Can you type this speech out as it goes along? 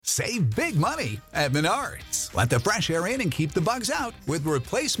Save big money at Menards. Let the fresh air in and keep the bugs out with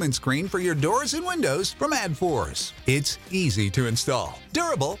replacement screen for your doors and windows from AdForce. It's easy to install,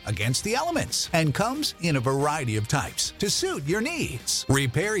 durable against the elements, and comes in a variety of types to suit your needs.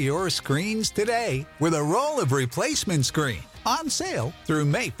 Repair your screens today with a roll of replacement screen. On sale through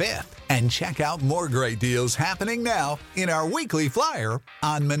May 5th. And check out more great deals happening now in our weekly flyer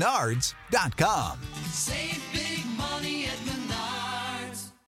on Menards.com. Save big money at Menards.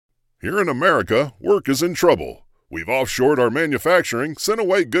 Here in America, work is in trouble. We've offshored our manufacturing, sent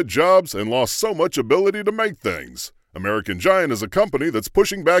away good jobs, and lost so much ability to make things. American Giant is a company that's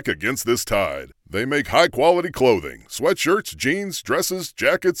pushing back against this tide. They make high-quality clothing, sweatshirts, jeans, dresses,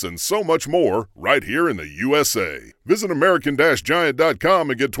 jackets, and so much more right here in the USA. Visit American-Giant.com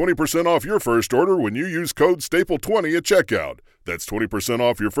and get 20% off your first order when you use code STAPLE20 at checkout. That's 20%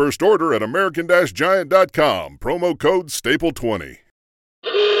 off your first order at American-Giant.com. Promo code STAPLE20.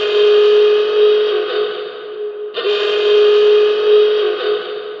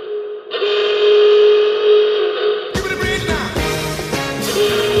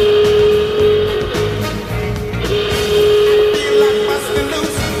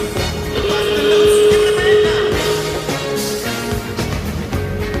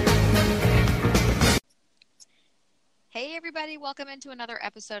 Hey everybody, welcome into another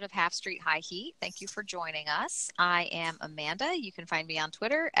episode of Half Street High Heat. Thank you for joining us. I am Amanda. You can find me on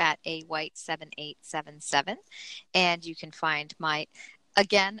Twitter at awhite7877. And you can find my,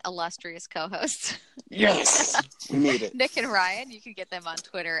 again, illustrious co-hosts. Yes, we made it. Nick and Ryan. You can get them on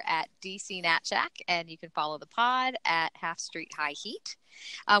Twitter at DCNatChack. And you can follow the pod at Half Street High Heat.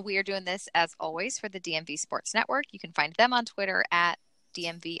 We are doing this, as always, for the DMV Sports Network. You can find them on Twitter at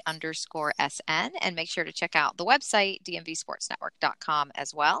DMV_SN, and make sure to check out the website, DMVSportsNetwork.com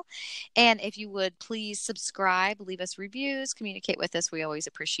as well. And if you would please subscribe, leave us reviews, communicate with us. We always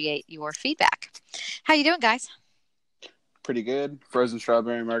appreciate your feedback. How you doing, guys? Pretty good. Frozen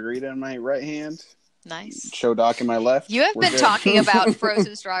strawberry margarita in my right hand. Nice. Show doc in my left. You have We're been good. talking about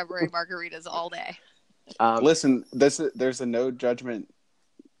frozen strawberry margaritas all day. Listen, there's a no judgment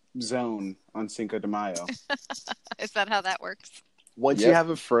zone on Cinco de Mayo. Is that how that works? Once you have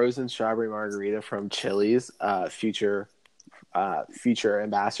a frozen strawberry margarita from Chili's, future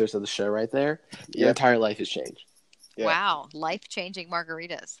ambassadors of the show right there, your entire life has changed. Yeah. Wow. Life-changing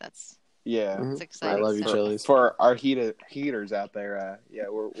margaritas. That's exciting. I love you, Chili's. For our heaters out there,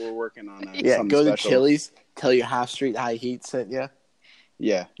 we're working on something go special. to Chili's, tell you Half Street High Heat sent you.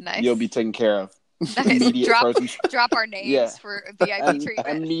 Yeah, nice. You'll be taken care of. Nice. Drop our names for VIP treatment.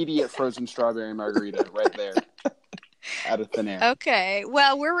 Immediate frozen strawberry margarita right there. Out of thin air. Okay.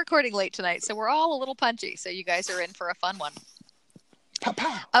 Well, we're recording late tonight, so we're all a little punchy. So you guys are in for a fun one. Pow,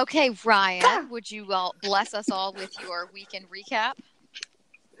 pow. Okay, Ryan, would you bless us all with your weekend recap?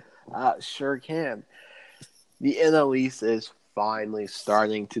 Sure can. The NL East is finally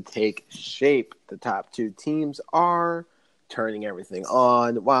starting to take shape. The top two teams are turning everything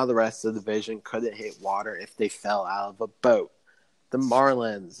on, while the rest of the division couldn't hit water if they fell out of a boat. The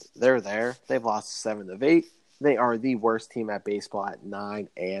Marlins, they're there. They've lost 7 of 8. They are the worst team at baseball at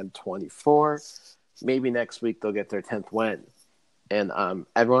 9-24. Maybe next week they'll get their 10th win. And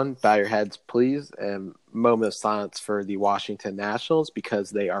everyone, bow your heads, please, and moment of silence for the Washington Nationals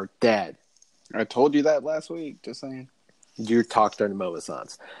because they are dead. I told you that last week. Just saying. You talked during the moment of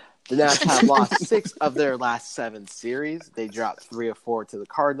silence. The Nats have lost 6 of their last 7 series. They dropped 3 of 4 to the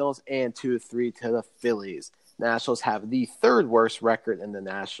Cardinals and 2 of 3 to the Phillies. Nationals have the 3rd worst record in the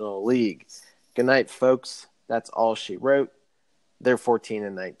National League. Good night, folks. That's all she wrote. They're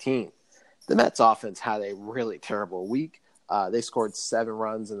 14-19. The Mets offense had a really terrible week. They scored 7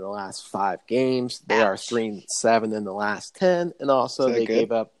 runs in the last 5 games. They are 3-7 in the last 10, and also they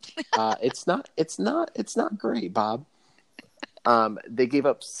gave up. It's not great, Bob. They gave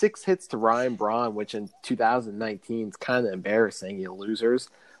up 6 hits to Ryan Braun, which in 2019 is kind of embarrassing. You losers.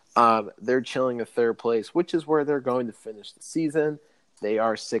 They're chilling in 3rd place, which is where they're going to finish the season. They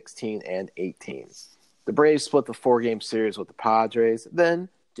are 16-18. The Braves split the 4-game series with the Padres. Then,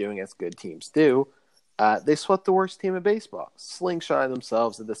 doing as good teams do, they swept the worst team in baseball, slingshotting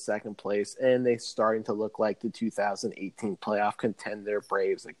themselves into 2nd place, and they're starting to look like the 2018 playoff contender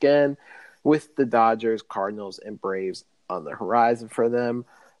Braves again, with the Dodgers, Cardinals, and Braves on the horizon for them.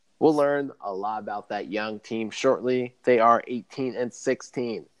 We'll learn a lot about that young team shortly. They are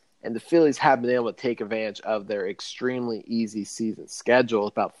 18-16. And the Phillies have been able to take advantage of their extremely easy season schedule,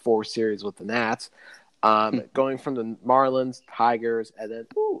 about 4 series with the Nats. Going from the Marlins, Tigers, and then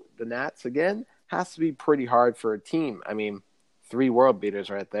the Nats again has to be pretty hard for a team. I mean, 3 world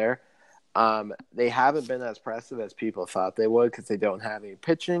beaters right there. They haven't been as impressive as people thought they would because they don't have any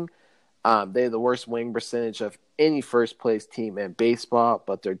pitching. They have the worst win percentage of any first place team in baseball,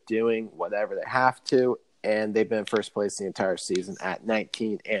 but they're doing whatever they have to, and they've been first place the entire season at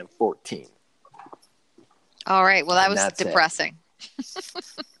 19-14. All right. Well, that And was that's it. depressing.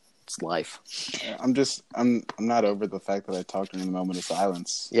 It's life. I'm not over the fact that I talked during the moment of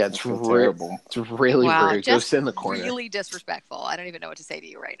silence. Yeah, I it's feel terrible. It's really Wow, rude. Go just sit in the corner. really disrespectful. I don't even know what to say to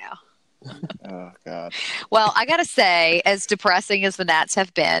you right now. Oh God. Well, I got to say, as depressing as the Nats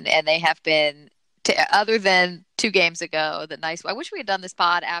have been, and they have been, other than 2 games ago, I wish we had done this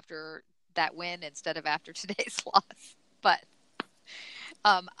pod after that win instead of after today's loss. But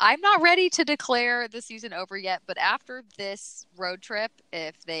I'm not ready to declare the season over yet. But after this road trip,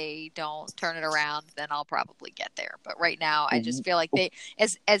 if they don't turn it around, then I'll probably get there. But right now, I just feel like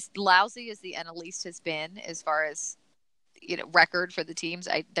as lousy as the NL East has been, as far as record for the teams,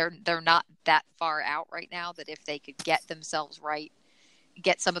 they're not that far out right now that if they could get themselves right,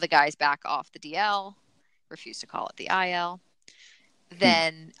 get some of the guys back off the DL, refuse to call it the IL,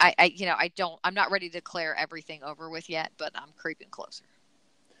 then I'm not ready to declare everything over with yet, but I'm creeping closer.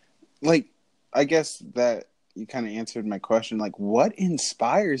 Like, I guess that you kind of answered my question. Like, what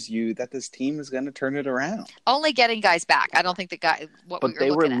inspires you that this team is going to turn it around? Only getting guys back. I don't think But they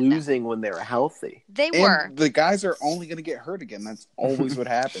were losing when they were healthy. They And were. the guys are only going to get hurt again. That's always what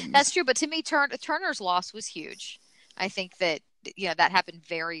happens. That's true. But to me, Turner's loss was huge. I think that that happened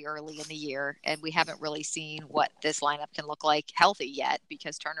very early in the year, and we haven't really seen what this lineup can look like healthy yet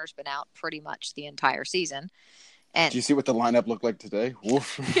because Turner's been out pretty much the entire season. And Do you see what the lineup looked like today?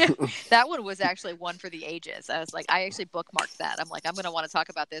 Woof. that one was actually one for the ages. I was like, I actually bookmarked that. I'm like, I'm going to want to talk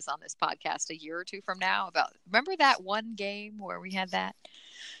about this on this podcast a year or 2 from now. Remember that one game where we had that?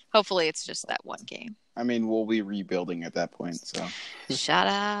 Hopefully it's just that one game. I mean, we'll be rebuilding at that point. So Shut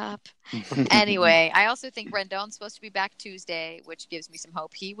up. Anyway, I also think Rendon's supposed to be back Tuesday, which gives me some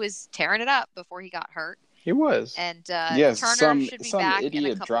hope. He was tearing it up before he got hurt. He was. And yes, Turner should be some back in a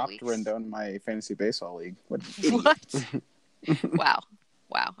idiot couple dropped weeks. Rendon in my fantasy baseball league. What? An idiot. What?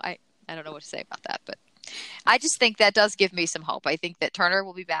 Wow. I don't know what to say about that, but I just think that does give me some hope. I think that Turner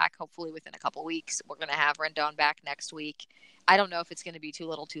will be back hopefully within a couple weeks. We're going to have Rendon back next week. I don't know if it's going to be too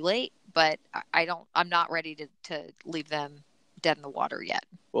little too late, but I'm not ready to leave them dead in the water yet.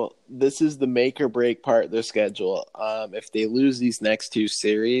 Well, this is the make or break part of their schedule. If they lose these next 2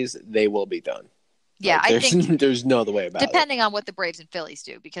 series, they will be done. Yeah, Like, I think there's no other way about it. depending on what the Braves and Phillies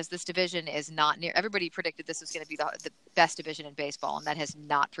do, because this division is not near. Everybody predicted this was going to be the best division in baseball, and that has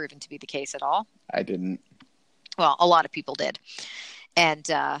not proven to be the case at all. I didn't. Well, a lot of people did, and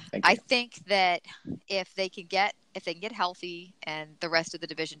Thank I you. think that if they can get healthy, and the rest of the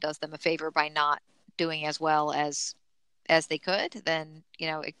division does them a favor by not doing as well as they could, then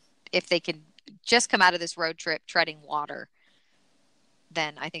if they can just come out of this road trip treading water,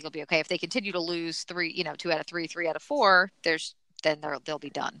 then I think it'll be okay. If they continue to lose 2 out of 3, 3 out of 4, then they'll be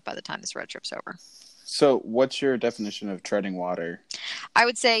done by the time this road trip's over. So, what's your definition of treading water? I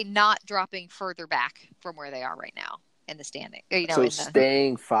would say not dropping further back from where they are right now in the standing. So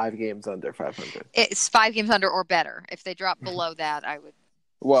staying 5 games under 500. It's 5 games under or better. If they drop below that, I would.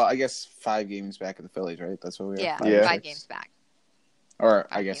 Well, I guess 5 games back at the Phillies, right? That's what we are. Yeah. 5 games back. Or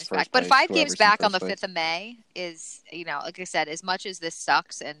 5 I guess games first back. But place, 5 games whoever's in back on the first 5th of May is, like I said, as much as this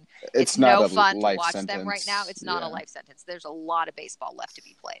sucks and place. it's not no a fun to life watch sentence. them right now, it's not a Yeah. life sentence. There's a lot of baseball left to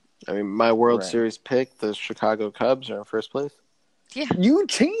be played. I mean, my World Right. Series pick, the Chicago Cubs, are in first place. Yeah. You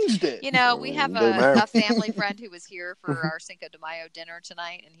changed it. We have They matter. a family friend who was here for our Cinco de Mayo dinner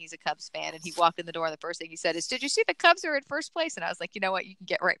tonight, and he's a Cubs fan. And he walked in the door, and the first thing he said is, "Did you see the Cubs are in first place?" And I was like, "You know what? You can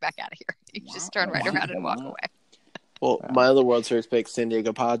get right back out of here. You just turn right around and walk away." Well, my other World Series pick, San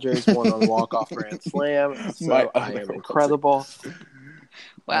Diego Padres, won on walk-off grand slam. So My I other am World incredible.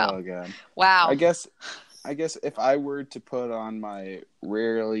 Wow. Oh god. Wow. I guess if I were to put on my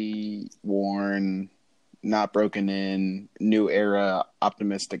rarely worn, not broken in, new era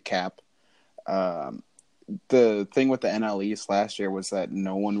optimistic cap, the thing with the NL East last year was that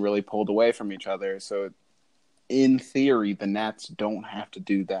no one really pulled away from each other. So in theory, the Nats don't have to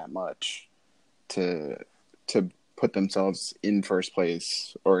do that much to put themselves in first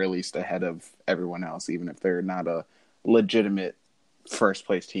place, or at least ahead of everyone else, even if they're not a legitimate first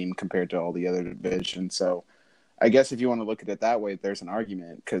place team compared to all the other divisions. So I guess if you want to look at it that way, there's an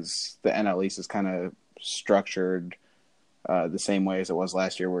argument, because the NL East is kind of structured the same way as it was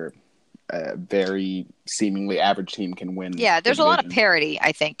last year, where a very seemingly average team can win. Yeah, there's the a lot of division. parity,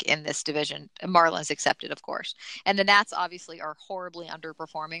 I think, in this division. Marlins accepted, of course. And the Nats obviously are horribly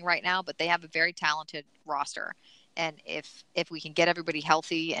underperforming right now, but they have a very talented roster. And if we can get everybody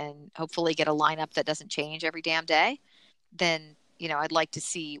healthy and hopefully get a lineup that doesn't change every damn day, then I'd like to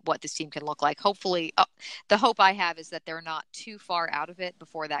see what this team can look like. Hopefully, the hope I have is that they're not too far out of it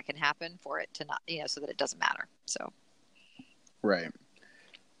before that can happen for it to not, so that it doesn't matter. So, right.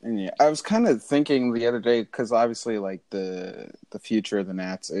 And yeah, I was kind of thinking the other day, because obviously, like, the future of the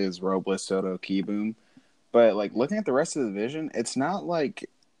Nats is Robles, Soto, Kieboom. But, like, looking at the rest of the division, it's not like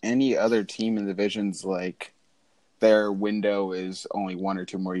any other team in the division's, like, their window is only 1 or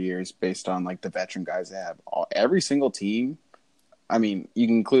 2 more years based on, like, the veteran guys they have. Every single team, I mean, you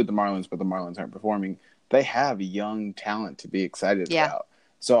can include the Marlins, but the Marlins aren't performing. They have young talent to be excited about.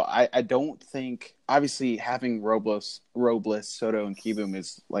 So I don't think, obviously, having Robles, Soto, and Kieboom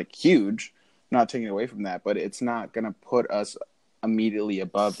is, like, huge. Not taking away from that, but it's not going to put us immediately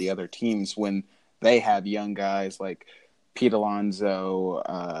above the other teams when they have young guys like Pete Alonso,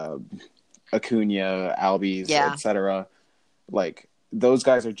 Acuna, Albies, etc. Like, those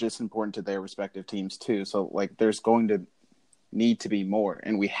guys are just important to their respective teams too. So, like, there's going to need to be more,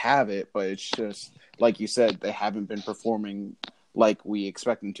 and we have it, but it's just like you said, they haven't been performing like we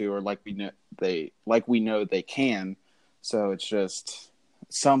expect them to, or like we know they can. So it's just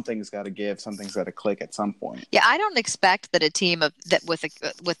something's got to give, something's got to click at some point. Yeah, I don't expect that a team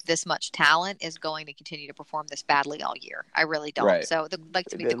with this much talent is going to continue to perform this badly all year. I really don't. Right. So, to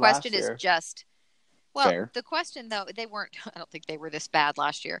me, the did question last is year. just Fair. The question though, they weren't. I don't think they were this bad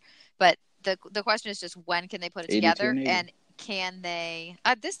last year, but the question is just when can they put it 82 together, and 80. and can they?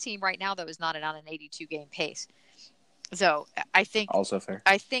 This team right now though is not on an 82 game pace. So I think Also fair.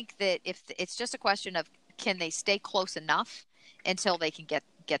 I think that if it's just a question of can they stay close enough until they can get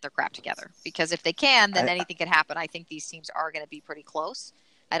their crap together, because if they can, then anything could happen. I think these teams are going to be pretty close.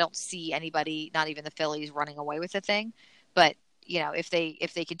 I don't see anybody, not even the Phillies, running away with the thing. But if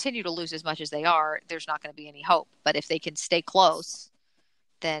they continue to lose as much as they are, there's not going to be any hope. But if they can stay close,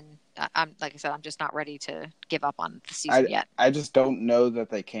 then I'm like I said, I'm just not ready to give up on the season yet. I just don't know that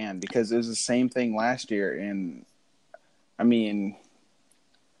they can, because it was the same thing last year. And I mean,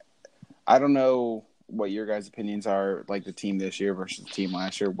 I don't know what your guys' opinions are, like the team this year versus the team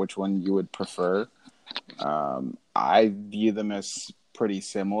last year, which one you would prefer. I view them as pretty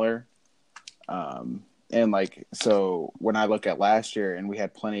similar. And like, so when I look at last year, and we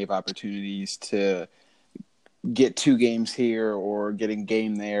had plenty of opportunities to get 2 games here or getting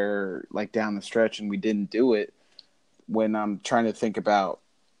game there, like down the stretch, and we didn't do it. When I'm trying to think about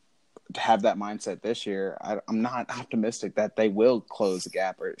to have that mindset this year, I'm not optimistic that they will close the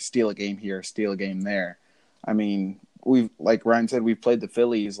gap or steal a game here, steal a game there. I mean, like Ryan said, we've played the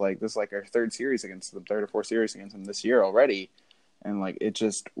Phillies, like this is like our 3rd series against them, 3rd or 4th series against them this year already. And like, it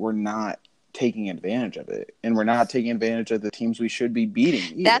just, we're not taking advantage of it, and we're not taking advantage of the teams we should be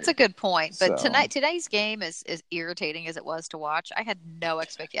beating either. That's a good point. But So- today's game is irritating as it was to watch. I had no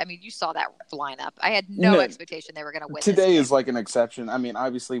expectation. I mean, you saw that lineup. I had no expectation they were going to win. Today this is like an exception. I mean,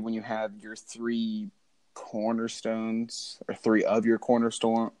 obviously, when you have your 3 cornerstones or 3 of your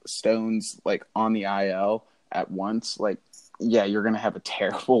cornerstones like on the IL at once, like, yeah, you're going to have a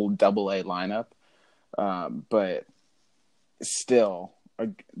terrible AA lineup. But still,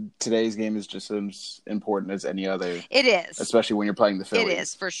 today's game is just as important as any other. It is. Especially when you're playing the Phillies. It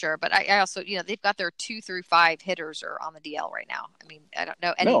is for sure. But I also, they've got their 2 through 5 hitters are on the DL right now. I mean, I don't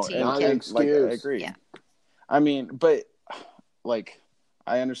know any team not can. an Like, I excuse. agree. Yeah. I mean, but like,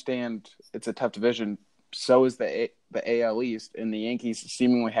 I understand it's a tough division. So is the AL East, and the Yankees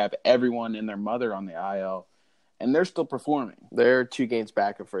seemingly have everyone and their mother on the IL, and they're still performing. They're 2 games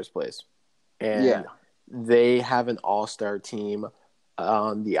back in first place. And Yeah. they have an all-star team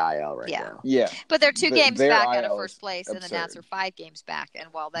on the IL right Yeah. now. Yeah, But they're 2 games their back out IL of first is place, and the Nats absurd. are 5 games back.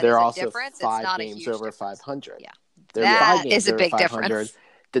 And while that They're is a also difference, it's 5 not a games huge over difference. 500. Yeah. They're That 5 games is a over big 500. difference.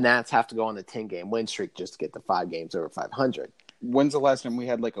 The Nats have to go on a 10-game win streak just to get the 5 games over 500. When's the last time we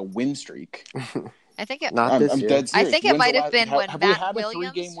had like a win streak? I think it. Not this I'm year. dead I serious. think it When's might the have been when have we Matt had a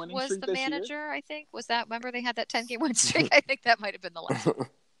Williams 3-game winning was streak the this year? manager. I think was that. Remember they had that 10-game win streak. I think that might have been the last.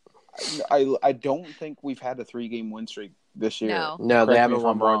 I don't think we've had a 3-game win streak this year. No. No, they Correct me haven't if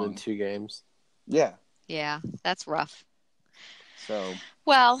won I'm more wrong. than 2 games. Yeah. Yeah, that's rough. So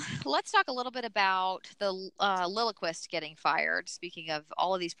Well, let's talk a little bit about the Lilliquist getting fired. Speaking of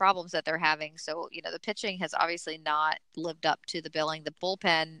all of these problems that they're having, so the pitching has obviously not lived up to the billing. The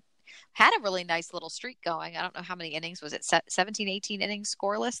bullpen had a really nice little streak going. I don't know how many innings was it? 17, 18 innings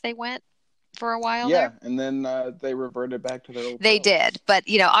scoreless. They went for a while yeah, there. and then they reverted back to their old. They selves. did, but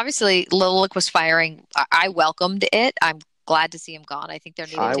obviously Lilliquist firing. I welcomed it. I'm glad to see him gone. I think there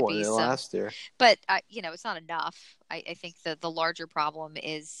needed I to won be it some. last year. But it's not enough. I think that the larger problem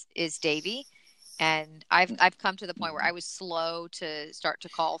is Davey, And I've come to the point where I was slow to start to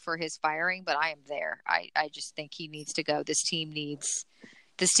call for his firing, but I am there. I just think he needs to go. This team needs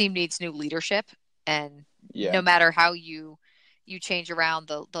new leadership, and no matter how you change around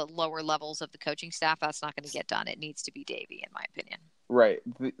the lower levels of the coaching staff, that's not going to get done. It needs to be Davey, in my opinion. Right.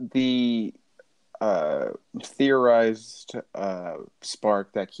 The theorized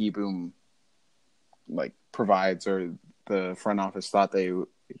spark that Kieboom provides, or the front office thought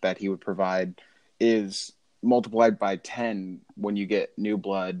that he would provide, is multiplied by 10 when you get new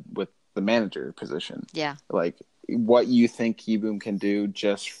blood with the manager position. Yeah. What you think Kieboom can do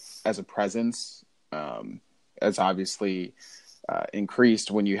just as a presence has obviously increased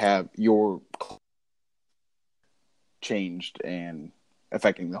when you have your changed and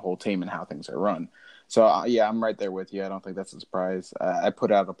affecting the whole team and how things are run. So, I'm right there with you. I don't think that's a surprise. I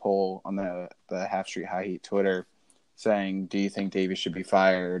put out a poll on the Half Street High Heat Twitter saying, do you think Davies should be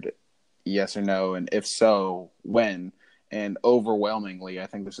fired? Yes or no? And if so, when? And overwhelmingly, I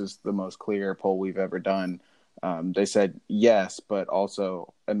think this is the most clear poll we've ever done. They said yes, but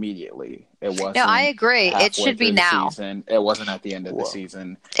also immediately. It wasn't. No, I agree. It should be now. Season. It wasn't at the end of the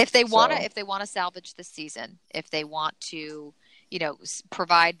season. If they want to salvage the season, if they want to,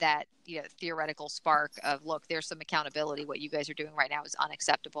 provide that, theoretical spark of, look, there's some accountability. What you guys are doing right now is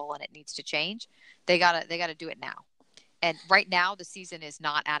unacceptable and it needs to change. They gotta do it now. And right now, the season is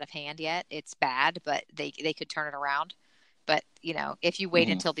not out of hand yet. It's bad, but they could turn it around. But, if you wait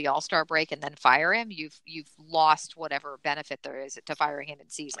until the All-Star break and then fire him, you've lost whatever benefit there is to firing him in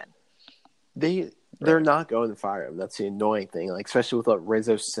season. They're not going to fire him. That's the annoying thing. Especially with what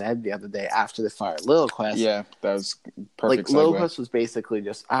Rizzo said the other day after they fired Lilliquist. Yeah, that was perfect. Lilliquist was basically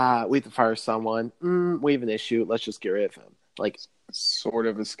just, we have to fire someone. We have an issue. Let's just get rid of him. Sort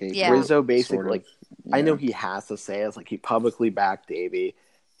of escape. Yeah. Rizzo basically, I know he has to say it. He publicly backed Davey,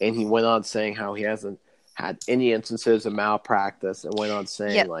 and he went on saying how he hasn't had any instances of malpractice, and went on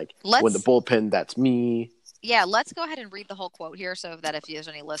saying when the bullpen, that's me. Yeah, let's go ahead and read the whole quote here so that if there's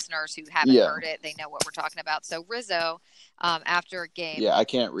any listeners who haven't heard it, they know what we're talking about. So Rizzo, after a game. Yeah, I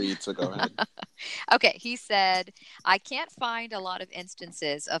can't read, so go ahead. Okay, he said, I can't find a lot of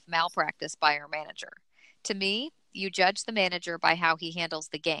instances of malpractice by our manager. To me, you judge the manager by how he handles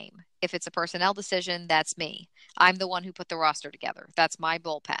the game. If it's a personnel decision, that's me. I'm the one who put the roster together. That's my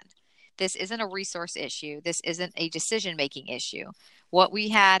bullpen. This isn't a resource issue. This isn't a decision-making issue. What we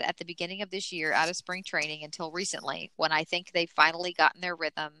had at the beginning of this year out of spring training until recently, when I think they've finally gotten their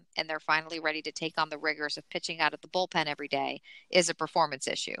rhythm and they're finally ready to take on the rigors of pitching out of the bullpen every day, is a performance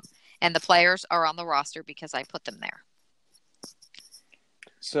issue. And the players are on the roster because I put them there.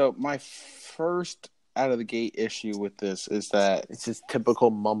 So my first out-of-the-gate issue with this is that it's just typical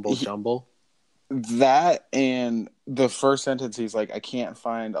mumble-jumble. That, and the first sentence, he's like, I can't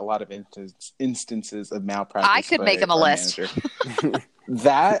find a lot of instances of malpractice. I could make him a list.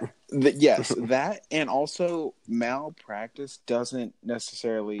 That, and also malpractice doesn't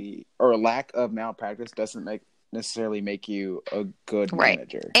necessarily, or lack of malpractice doesn't necessarily make you a good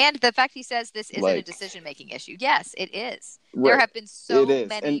manager. And the fact he says this isn't a decision-making issue. Yes, it is. Right. There have been so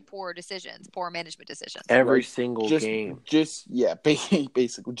many poor management decisions. Every single game.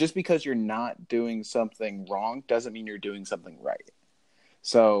 Basically. Just because you're not doing something wrong doesn't mean you're doing something right.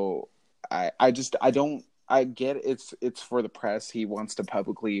 So I get it's for the press. He wants to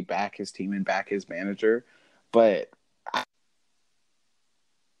publicly back his team and back his manager, but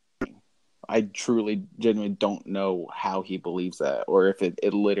I truly, genuinely don't know how he believes that, or if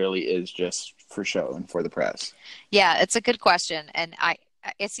it literally is just for show and for the press. Yeah, it's a good question, and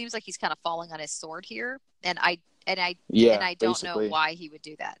it seems like he's kind of falling on his sword here, and I don't know why he would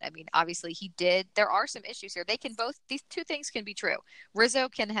do that. I mean, obviously he did. There are some issues here. These two things can be true. Rizzo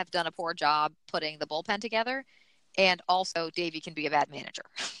can have done a poor job putting the bullpen together, and also Davey can be a bad manager.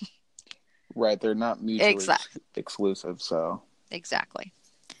 Right, they're not mutually exclusive, so exactly.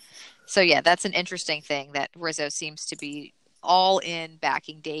 So, yeah, that's an interesting thing that Rizzo seems to be all in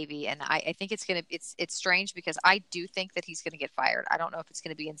backing Davey. And I think it's strange because I do think that he's going to get fired. I don't know if it's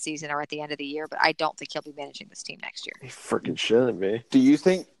going to be in season or at the end of the year, but I don't think he'll be managing this team next year. He freaking shouldn't be. Do you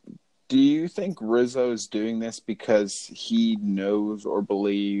think Rizzo is doing this because he knows or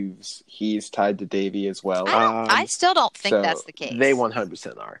believes he's tied to Davey as well? I still don't think that's the case. They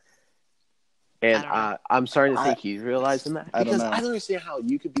 100% are. And I'm starting to think he's realizing that. Because I don't understand how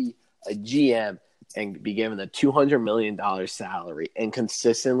you could be a GM and be given a $200 million salary and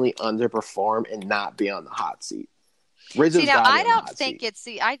consistently underperform and not be on the hot seat. Rizzo's See, now got to be I on the don't hot think seat. it's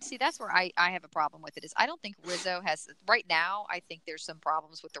I see that's where I have a problem with it is I don't think Rizzo has right now. I think there's some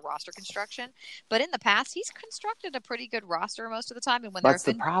problems with the roster construction, but in the past he's constructed a pretty good roster most of the time. And when there That's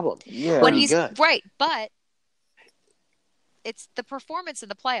have the been problem. Yeah. when Pretty he's good. right, but it's the performance in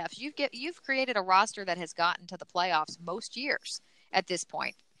the playoffs. You've created a roster that has gotten to the playoffs most years at this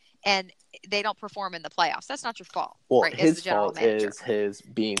point, and they don't perform in the playoffs. That's not your fault, Well, right? As his the general fault manager. is his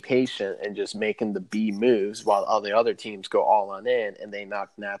being patient and just making the B moves while all the other teams go all on in and they knock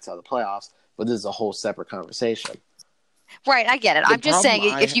Nats out of the playoffs. But this is a whole separate conversation. Right, I get it. The I'm just saying,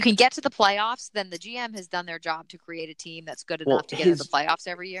 problem if you can get to the playoffs, then the GM has done their job to create a team that's good enough Well, to get into the playoffs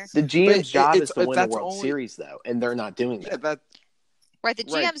every year. The GM's But job is to win the that's World only- Series, though, and they're not doing Yeah, that. Right, the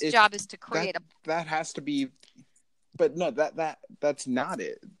Right, GM's job is to create that has to be, but no, that's not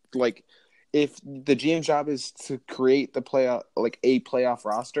it. Like, if the GM's job is to create the playoff, like a playoff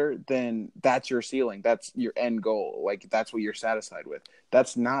roster, then that's your ceiling. That's your end goal. Like, that's what you're satisfied with.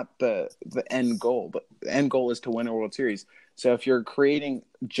 That's not the end goal. But the end goal is to win a World Series. So if you're creating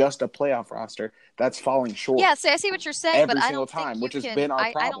just a playoff roster, that's falling short. Yeah, so I see what you're saying, every but I single don't think time, you which has can. been our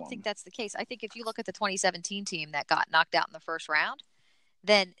I don't problem. think that's the case. I think if you look at the 2017 team that got knocked out in the first round,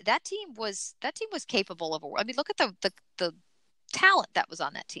 then that team was capable of. I mean, look at the talent that was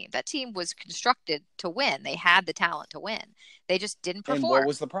on that team. That team was constructed to win. They had the talent to win. They just didn't perform. And what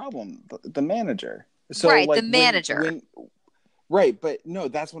was the problem? The manager. So, right, like, the manager. Right, but no,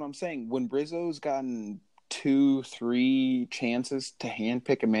 that's what I'm saying. When Rizzo's gotten 2-3 chances to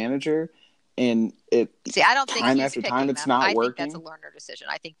handpick a manager, and see, I don't think time he's after picking time it's them. not I working. think that's a learner decision.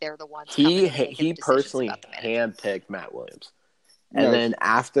 I think they're the ones. coming in and making He decisions personally about the manager. handpicked Matt Williams, and No, then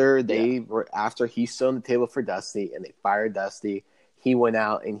after he stood on the table for Dusty and they fired Dusty, he went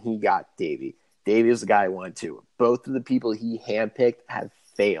out and he got Davey. Davey was the guy I wanted to. Both of the people he handpicked have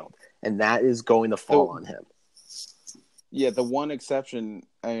failed, and that is going to fall on him. Yeah, the one exception,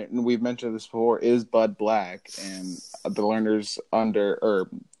 and we've mentioned this before, is Bud Black, and the learners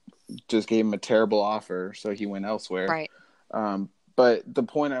just gave him a terrible offer, so he went elsewhere. Right. But the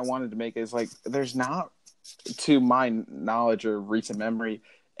point I wanted to make is, like, there's not, to my knowledge or recent memory,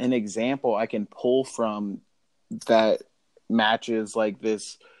 an example I can pull from that matches like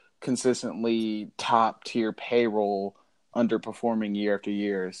this consistently top tier payroll underperforming year after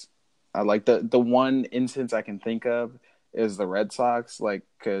years. Like the one instance I can think of is the Red Sox, like,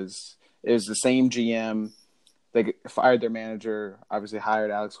 because it was the same GM. They fired their manager, obviously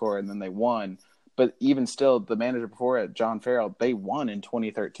hired Alex Cora, and then they won. But even still, the manager before it, John Farrell, they won in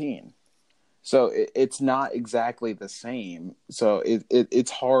 2013. So it's not exactly the same. So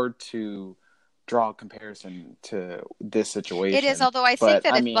it's hard to draw a comparison to this situation. It is, although I think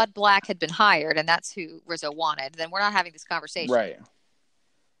that if mean, Bud Black had been hired and that's who Rizzo wanted, then we're not having this conversation. Right.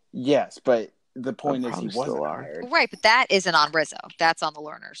 Yes, but the point is he Probably still wasn't are. hired. Right, but that isn't on Rizzo. That's on the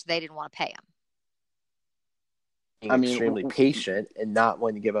learners. They didn't want to pay him. Being I mean, extremely patient and not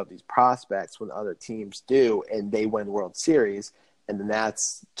wanting to give up these prospects when other teams do, and they win World Series, and the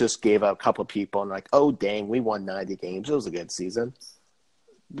Nats just gave up a couple of people and like, oh dang, we won 90 games. It was a good season.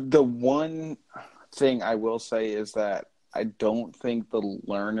 The one thing I will say is that I don't think the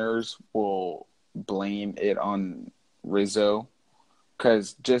learners will blame it on Rizzo,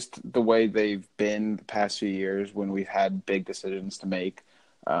 because just the way they've been the past few years when we've had big decisions to make,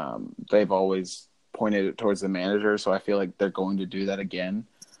 they've always pointed it towards the manager. So I feel like they're going to do that again.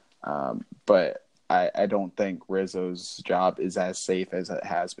 But I don't think Rizzo's job is as safe as it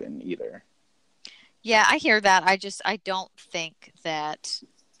has been either. Yeah, I hear that. I don't think that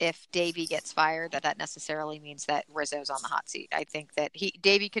if Davey gets fired, that necessarily means that Rizzo's on the hot seat. I think that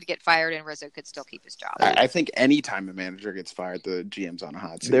Davey could get fired and Rizzo could still keep his job. I think any time a manager gets fired, the GM's on a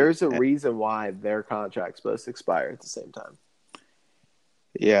hot seat. There's a reason why their contract's supposed to expire at the same time.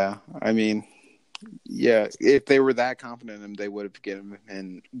 Yeah, I mean, yeah, if they were that confident in him, they would have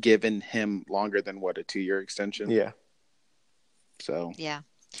given him longer than, what, a 2-year extension? Yeah. So Yeah.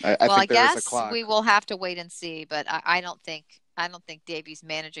 I Well, I think there is a guess clock. we will have to wait and see, but I don't think Davey's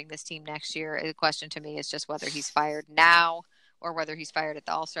managing this team next year. The question to me is just whether he's fired now or whether he's fired at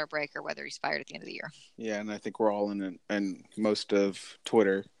the All-Star break or whether he's fired at the end of the year. Yeah, and I think we're all in it, and most of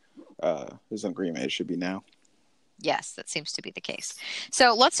Twitter is in agreement. It should be now. Yes, that seems to be the case.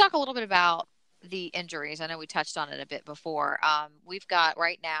 So let's talk a little bit about the injuries. I know we touched on it a bit before. We've got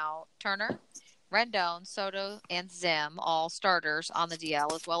right now Turner, Rendon, Soto, and Zim, all starters on the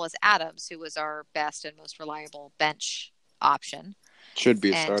DL, as well as Adams, who was our best and most reliable bench option. Should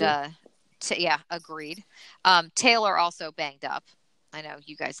be a starter. Yeah, agreed. Taylor also banged up. I know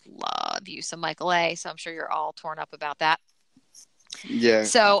you guys love you some Michael A., so I'm sure you're all torn up about that. Yeah.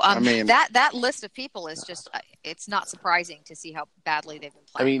 So I mean, that list of people is just it's not surprising to see how badly they've been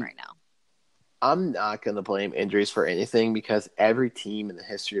playing right now. I'm not going to blame injuries for anything because every team in the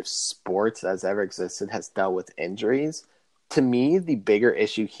history of sports that's ever existed has dealt with injuries. To me, the bigger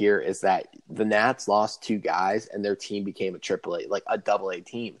issue here is that the Nats lost 2 guys and their team became a AAA, like a AA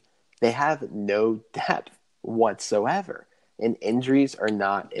team. They have no depth whatsoever. And injuries are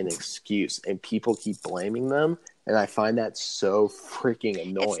not an excuse, and people keep blaming them. And I find that so freaking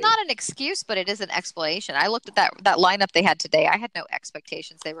annoying. It's not an excuse, but it is an explanation. I looked at that lineup they had today. I had no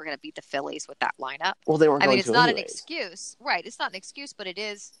expectations they were going to beat the Phillies with that lineup. Well, they weren't. I mean, going it's to not anyways. an excuse, right? It's not an excuse, but it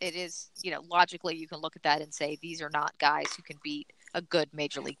is. Logically, you can look at that and say these are not guys who can beat a good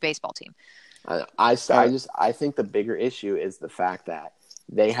Major League Baseball team. I think the bigger issue is the fact that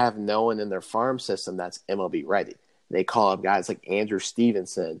they have no one in their farm system that's MLB ready. They call up guys like Andrew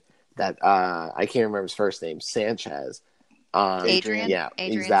Stevenson, that I can't remember his first name, Sanchez. Adrian. Yeah,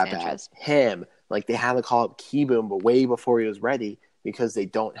 Adrian he's that Sanchez. bad. Him, like they had to call up Keyboom, but way before he was ready because they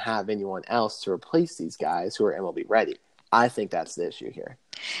don't have anyone else to replace these guys who are MLB ready. I think that's the issue here.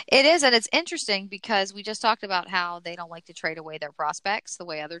 It is, and it's interesting because we just talked about how they don't like to trade away their prospects the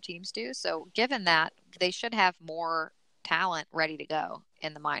way other teams do. So given that, they should have more talent ready to go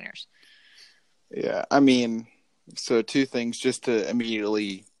in the minors. yeah, I mean, so 2 things just to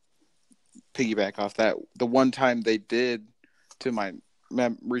immediately piggyback off that. The one time they did, to my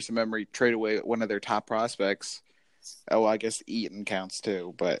recent memory, trade away one of their top prospects. Oh, I guess Eaton counts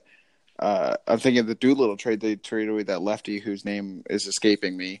too, but I'm thinking the Doolittle trade. They traded away that lefty whose name is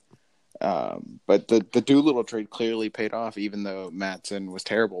escaping me. But the Doolittle trade clearly paid off, even though Matson was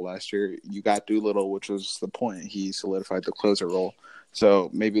terrible last year. You got Doolittle, which was the point. He solidified the closer role. So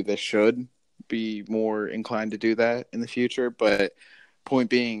maybe they should be more inclined to do that in the future. But point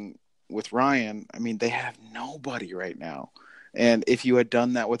being, with Ryan, I mean, they have nobody right now. And if you had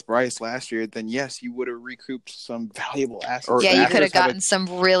done that with Bryce last year, then yes, you would have recouped some valuable assets. Yeah, you could have gotten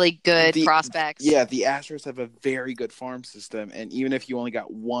some really good prospects. Yeah, the Astros have a very good farm system, and even if you only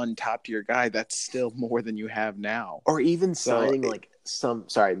got one top-tier guy, that's still more than you have now. Or even signing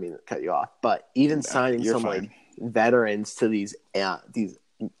sorry, I mean to cut you off, but even signing some like veterans to these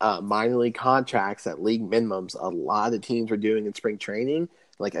minor league contracts at league minimums. A lot of teams are doing in spring training,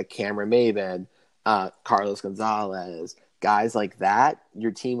 like a Cameron Maven, Carlos Gonzalez. Guys like that, your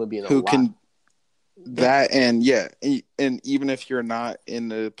team would be in a lot. Can that and even if you're not in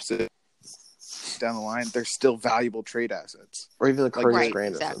the position down the line, they're still valuable trade assets. Or even the Curtis right,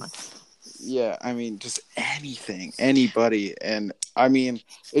 Granderson. exactly. Yeah, I mean, just anything, anybody, and I mean,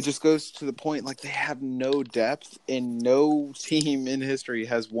 it just goes to the point like they have no depth, and no team in history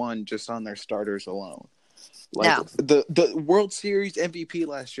has won just on their starters alone. Like the World Series MVP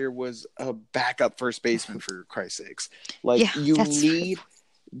last year was a backup first baseman, for Christ's sakes. Like you need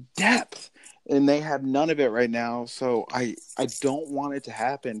depth, and they have none of it right now. So I don't want it to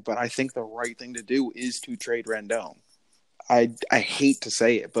happen, but I think the right thing to do is to trade Rendon. I hate to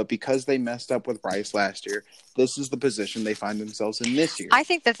say it, but because they messed up with Bryce last year, this is the position they find themselves in this year. I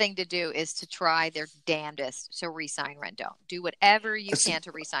think the thing to do is to try their damnedest to re-sign Rendon. Do whatever you can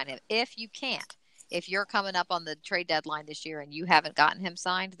to re-sign him. If you can't, if you're coming up on the trade deadline this year and you haven't gotten him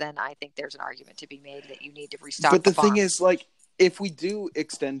signed, then I think there's an argument to be made that you need to restock. But the farm. thing is, like, if we do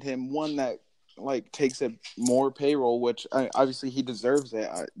extend him, one that like takes a more payroll, which obviously he deserves it.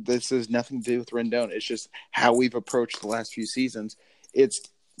 This has nothing to do with Rendon. It's just how we've approached the last few seasons. It's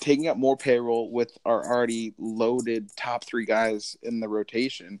taking up more payroll with our already loaded top 3 guys in the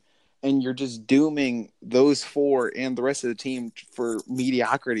rotation. And you're just dooming those 4 and the rest of the team for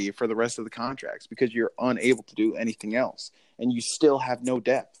mediocrity for the rest of the contracts because you're unable to do anything else. And you still have no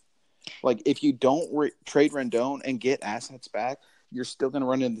depth. Like, if you don't trade Rendon and get assets back, you're still going to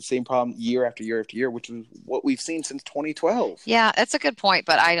run into the same problem year after year after year, which is what we've seen since 2012. Yeah, that's a good point,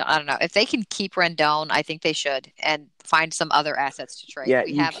 but I don't know. If they can keep Rendon, I think they should, and find some other assets to trade. Yeah,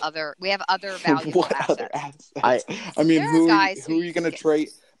 we have other valuable assets. Other assets? I mean, who are you going to trade?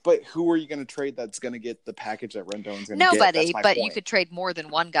 But who are you going to trade that's going to get the package that Rendon's going to get? Nobody, but you could trade more than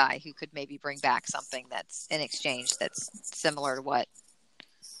one guy who could maybe bring back something that's in exchange that's similar to what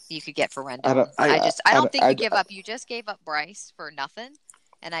you could get for Rendon. I don't think you give up. You just gave up Bryce for nothing,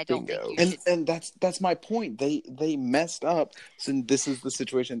 and I don't think you should. And that's my point. They messed up. So this is the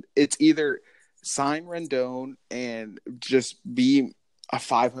situation. It's either sign Rendon and just be a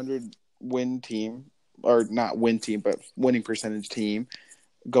 500 win team, or not win team, but winning percentage team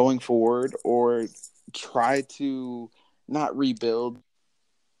going forward, or try to not rebuild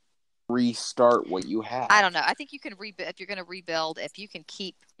restart what you have. I don't know. I think you can rebuild if you're going to rebuild. If you can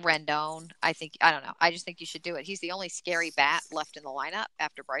keep Rendon, I don't know. I just think you should do it. He's the only scary bat left in the lineup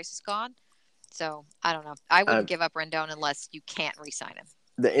after Bryce is gone. So I don't know. I wouldn't give up Rendon unless you can't re-sign him.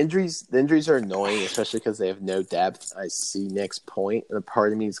 The injuries are annoying, especially because they have no depth. I see Nick's point, and a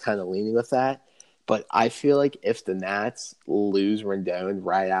part of me is kind of leaning with that. But I feel like if the Nats lose Rendon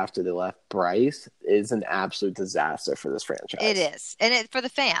right after they left Bryce, it's an absolute disaster for this franchise. It is, and for the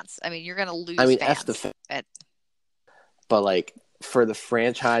fans. I mean, you're going to lose. F the fans. But like for the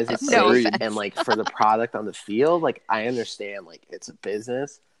franchise's sake and like for the product on the field, like I understand, like it's a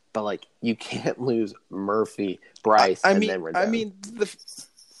business, but like you can't lose Murphy, Bryce, and then Rendon. I mean,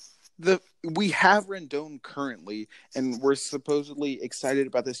 we have Rendon currently, and we're supposedly excited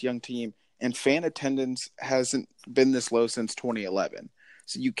about this young team. And fan attendance hasn't been this low since 2011.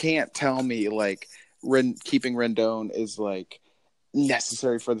 So you can't tell me like keeping Rendon is like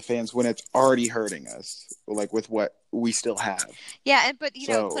necessary for the fans when it's already hurting us, like with what we still have. Yeah, but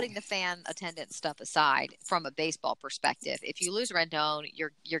putting the fan attendance stuff aside, from a baseball perspective, if you lose Rendon,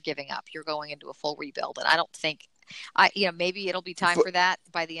 you're giving up. You're going into a full rebuild, and I don't think. Maybe it'll be time for that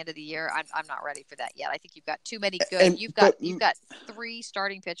by the end of the year. I'm not ready for that yet. I think you've got too many good. You've got 3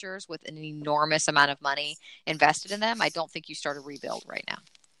 starting pitchers with an enormous amount of money invested in them. I don't think you start a rebuild right now.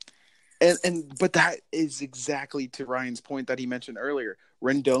 But that is exactly to Ryan's point that he mentioned earlier.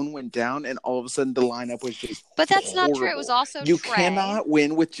 Rendon went down, and all of a sudden the lineup was just. But that's horrible. not true. It was also you Trey. Cannot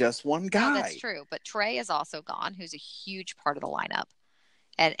win with just one guy. No, that's true. But Trey is also gone, who's a huge part of the lineup.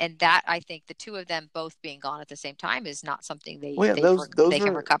 And that, I think, the two of them both being gone at the same time is not something they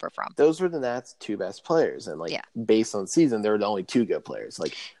can recover from. Those were the Nats' 2 best players. And, based on season, they were the only 2 good players.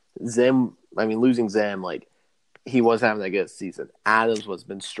 Like, losing Zim, he wasn't having that good season. Adams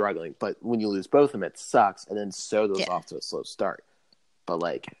been struggling. But when you lose both of them, it sucks. And then Soto's off to a slow start.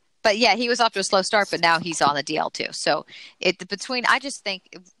 But he was off to a slow start, but now he's on the DL too. So I just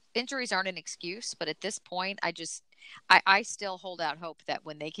think injuries aren't an excuse. But at this point, I still hold out hope that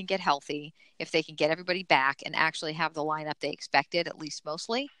when they can get healthy, if they can get everybody back and actually have the lineup they expected, at least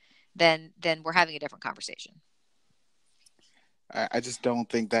mostly, then we're having a different conversation. I just don't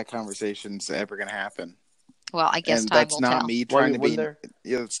think that conversation's ever going to happen. Well, I guess time will tell. That's not me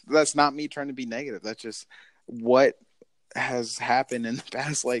trying to be negative. That's just what has happened in the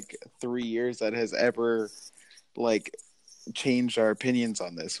past 3 years that has ever changed our opinions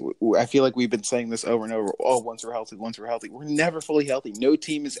on this. I feel like we've been saying this over and over. Oh, once we're healthy. We're never fully healthy. No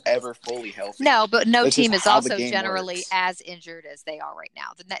team is ever fully healthy. No, but no team is also generally as injured as they are right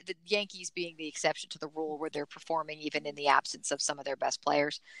now. The Yankees being the exception to the rule, where they're performing even in the absence of some of their best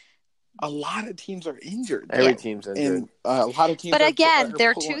players. A lot of teams are injured. Every team's injured. And a lot of teams. But again,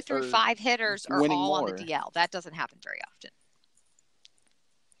 their 2 through 5 hitters are all on the DL. That doesn't happen very often.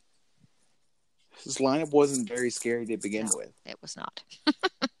 This lineup wasn't very scary to begin with. It was not.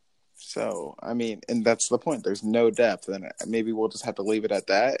 So, and that's the point. There's no depth. And maybe we'll just have to leave it at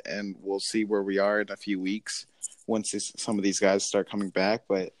that, and we'll see where we are in a few weeks once some of these guys start coming back.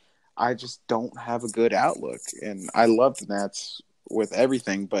 But I just don't have a good outlook. And I love the Nats with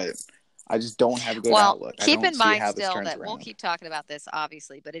everything, but I just don't have a good outlook. Keep in mind still that we'll keep talking about this,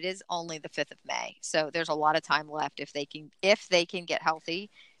 obviously, but it is only the 5th of May. So there's a lot of time left if they can get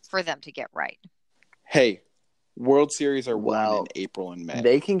healthy for them to get right. Hey, World Series are won in April and May.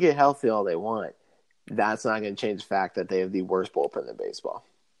 They can get healthy all they want. That's not going to change the fact that they have the worst bullpen in baseball.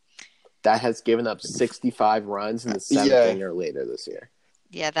 That has given up 65 runs in the 7th inning or later this year.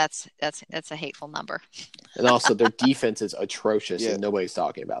 Yeah, that's a hateful number. And also, their defense is atrocious, and nobody's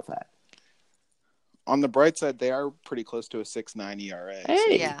talking about that. On the bright side, they are pretty close to a 6.9 ERA.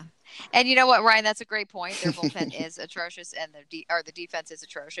 Hey. Yeah. And you know what, Ryan? That's a great point. Their bullpen is atrocious, and the defense is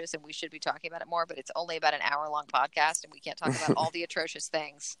atrocious, and we should be talking about it more. But it's only about an hour-long podcast, and we can't talk about all the atrocious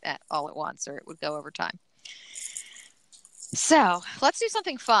things all at once, or it would go over time. So let's do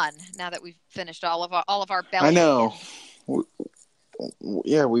something fun now that we've finished all of our belly. I know.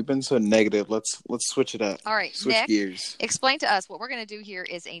 Yeah, we've been so negative. Let's switch it up. All right, switch Nick, gears. Explain to us what we're going to do here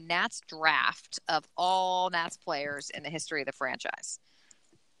is a Nats draft of all Nats players in the history of the franchise.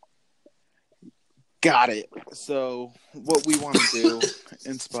 Got it. So what we want to do,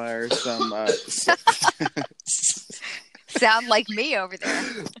 inspire some sound like me over there.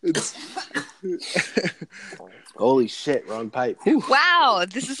 Holy shit, wrong pipe. Wow,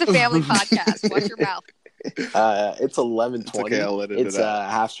 this is a family podcast. Watch your mouth. It's 11:20. It's okay, I'll edit it's it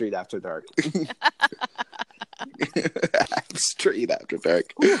out. Half Street After Dark. Street After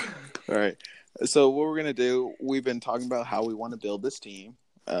Dark. All right. So what we're gonna do? We've been talking about how we want to build this team,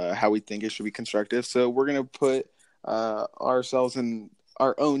 how we think it should be constructive. So we're gonna put ourselves in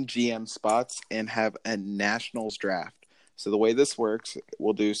our own GM spots and have a Nationals draft. So the way this works,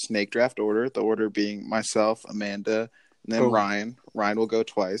 we'll do snake draft order, the order being myself, Amanda, and then Boom. Ryan. Ryan will go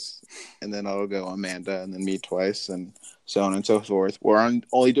twice, and then I'll go Amanda, and then me twice, and so on and so forth.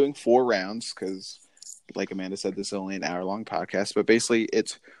 Only doing 4 rounds because, like Amanda said, this is only an hour-long podcast. But basically,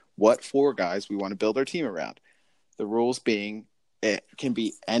 it's what 4 guys we want to build our team around. The rules being it can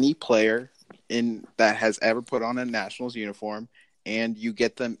be any player in that has ever put on a Nationals uniform, and you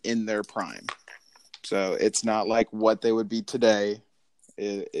get them in their prime. So it's not like what they would be today.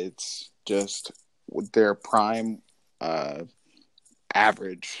 It's just their prime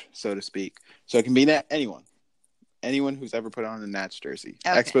average, so to speak. So it can be anyone who's ever put on a Nats jersey.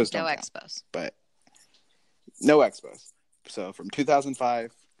 Okay, Expos no don't count, Expos. but no Expos. So from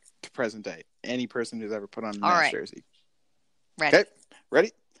 2005 to present day, any person who's ever put on a All Nats right. jersey. Ready? Okay,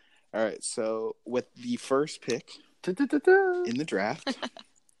 ready? All right. So with the first pick Da-da-da-da. in the draft,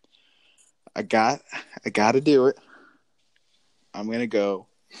 I got to do it. I'm gonna go.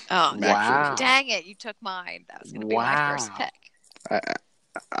 Oh, Max Wow. Scherzer. dang it. You took mine. That was going to be my first Wow. pick.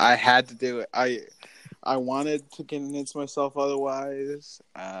 I had to do it. I wanted to convince myself otherwise,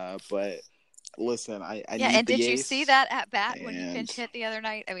 but listen, I Yeah, need and the did you ace. see that at bat when you and- pinch hit the other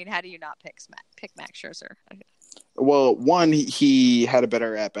night? I mean, how do you not pick Max Scherzer? Well, one, he had a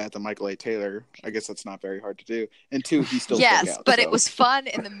better at bat than Michael A. Taylor. I guess that's not very hard to do. And 2, he still struck Yes, out, but so. it was fun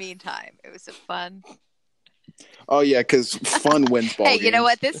in the meantime. It was a fun. Oh yeah, because fun wins ball Hey, games. you know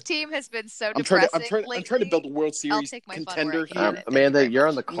what? This team has been so I'm trying depressing to lately. build a World Series take my fun contender where I here. can. Thank you Amanda, very you're much.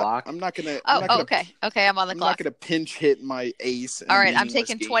 on the clock. I'm not gonna. Okay. I'm on the I'm clock. not gonna pinch hit my ace. In All a right, I'm meaningless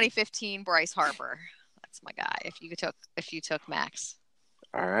taking game. 2015 Bryce Harper. That's my guy. If you took Max.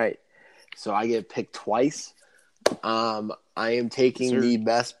 All right. So I get picked twice. I am taking Sir. the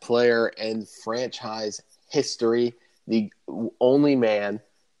best player in franchise history, the only man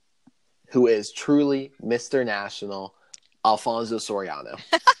who is truly Mr. National, Alfonso Soriano.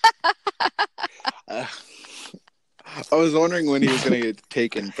 I was wondering when he was going to get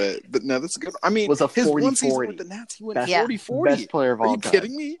taken, but no, that's good. I mean, Was a his one 40-40. season with the Nats, he went Best- 40-40. Best player of Are all you time.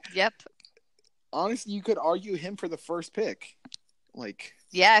 kidding me? Yep. Honestly, you could argue him for the first pick. Like,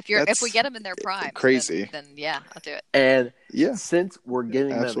 Yeah, if we That's get them in their prime, crazy. then yeah, I'll do it. And yeah, since we're getting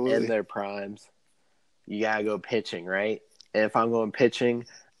them Absolutely. in their primes, you gotta go pitching, right? And if I'm going pitching,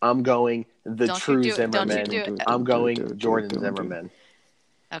 I'm going the Don't you true do it. Don't you Zimmerman. do it. I'm going Do it. Jordan Zimmerman.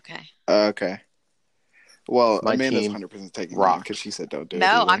 Okay. Okay. Well, My Amanda's team 100% taking rock. because she said don't do it.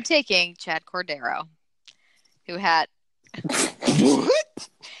 No, either. I'm taking Chad Cordero, who had. What?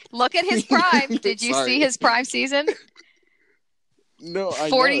 Look at his prime. Did you Sorry. see his prime season? No, I know.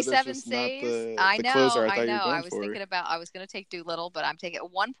 47 That's just not saves. the I closer know. I thought you were going I was for. thinking about. I was going to take Doolittle, but I'm taking a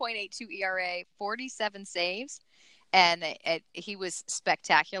 1.82 ERA, 47 saves, and he was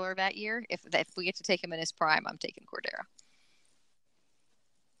spectacular that year. If we get to take him in his prime, I'm taking Cordero.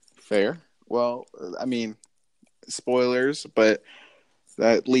 Fair. Well, I mean, spoilers, but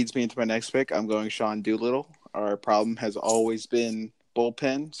that leads me into my next pick. I'm going Sean Doolittle. Our problem has always been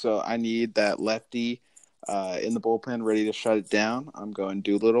bullpen, so I need that lefty in the bullpen ready to shut it down. I'm going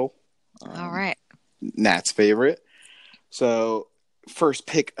Doolittle. All right. Nat's favorite. So, first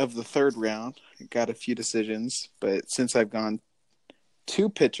pick of the third round. Got a few decisions, but since I've gone 2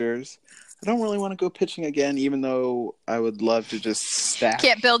 pitchers, I don't really want to go pitching again, even though I would love to just stack.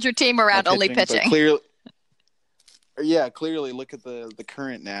 Can't build your team around my only but pitching. Clearly look at the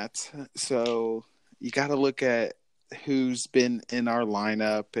current Nats. So you got to look at who's been in our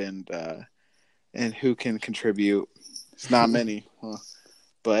lineup and who can contribute. It's not many,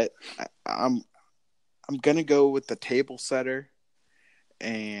 but I'm gonna go with the table setter,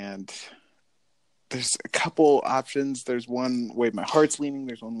 and there's a couple options. There's one way my heart's leaning.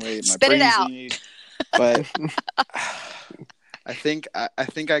 There's one way my Spit it brain's out. leaning. But I think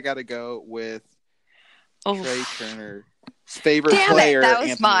I got to go with Oh, Trey Turner's favorite damn player. it! That was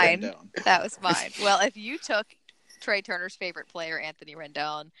Anthony mine. Rendon. That was mine. Well, if you took Trey Turner's favorite player, Anthony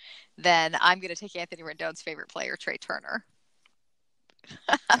Rendon, then I'm going to take Anthony Rendon's favorite player, Trey Turner.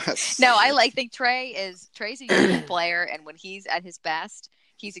 No, I think Trey's a unique player, and when he's at his best,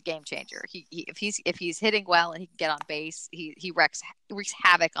 he's a game changer. If he's hitting well and he can get on base, he wreaks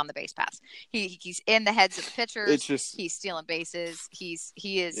havoc on the base pass. He's in the heads of the pitchers. It's just He's stealing bases. He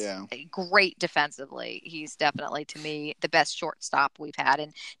is Yeah. great defensively. He's definitely, to me, the best shortstop we've had.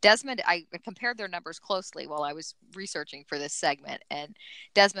 And Desmond, I compared their numbers closely while I was researching for this segment. And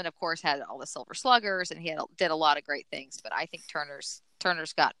Desmond, of course, had all the Silver Sluggers, and he did a lot of great things. But I think Turner's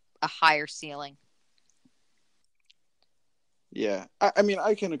got a higher ceiling. Yeah, I mean,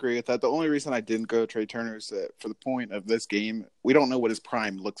 I can agree with that. The only reason I didn't go Trey Turner is that for the point of this game, we don't know what his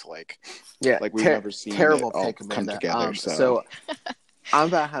prime looks like. Yeah, Like we've never seen terrible it all pick, come Amanda. together. So I'm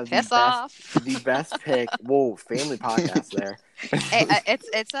about to have Piss off. the best pick. Whoa, family podcast there. Hey,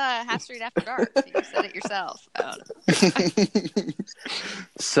 it's a Half Street After Dark. You said it yourself. I don't know.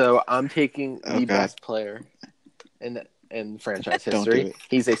 So I'm taking the Okay. best player in franchise Don't do history. it.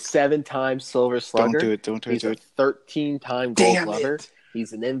 He's a 7-time Silver Slugger. Don't do it. Don't do it. He's Do a it. 13-time Gold Damn Glover. it.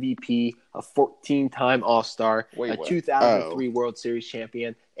 He's an MVP, a 14-time All-Star, Wait, a what? 2003 World Series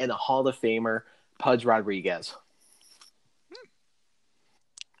champion, and a Hall of Famer, Pudge Rodriguez.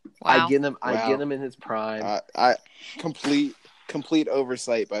 Wow. I get him. I Wow. get him in his prime. I complete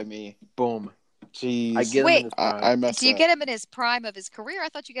oversight by me. Boom. Jeez. I get him Wait. in his prime. I messed Do you up. get him in his prime of his career? I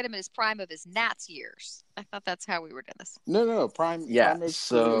thought you get him in his prime of his Nats years. I thought that's how we were doing this. No. Prime. Yeah. Prime of-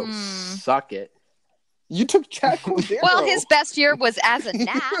 So Hmm. suck it. you took Jack Cordero. Well, his best year was as a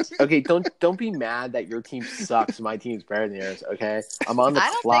Nat. Okay, don't be mad that your team sucks. My team's better than yours. Okay, I'm on the I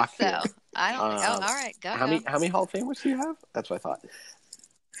don't clock think so. here. I don't. All right, go. How many Hall of Famers do you have? That's what I thought.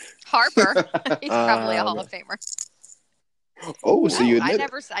 Harper. He's probably a Hall of Famer. Oh, so you No, admit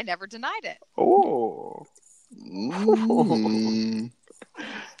I never denied it. Oh, it. Mm.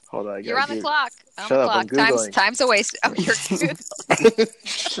 hold on. I You're gotta on the do- clock. On Shut the up, I'm clock. Googling. Time's a waste. Oh, you're good.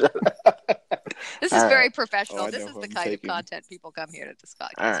 This is All very right. professional. Oh, I this know is who the I'm kind taking. of content people come here to discuss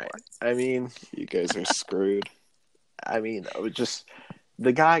All right. for. I mean, You guys are screwed. it was just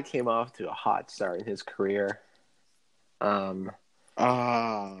the guy came off to a hot start in his career.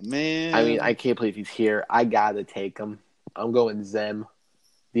 Ah, man. I mean, I can't believe he's here. I gotta take him. I'm going Zem,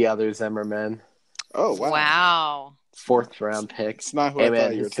 the other Zimmerman, Oh, wow. Wow. 4th round pick. It's not who Hey I man,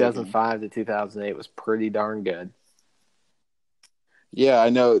 thought you were his taking. 2005 to 2008 was pretty darn good. Yeah, I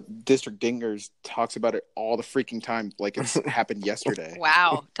know. District Dingers talks about it all the freaking time, like it's happened yesterday.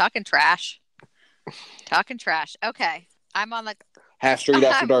 Wow. Talking trash. Talking trash. Okay. I'm on the Half Street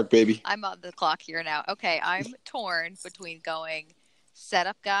After Dark, baby. I'm on the clock here now. Okay, I'm torn between going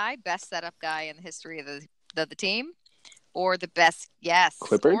best setup guy in the history of the team, or the best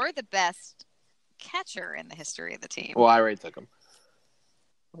Clippard? or the best catcher in the history of the team. Well, I already took him.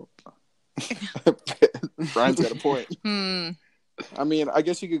 Brian's got a point. I mean, I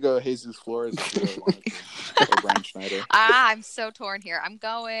guess you could go Jesus Flores if you really wanted to, or Brian Schneider. I'm so torn here. I'm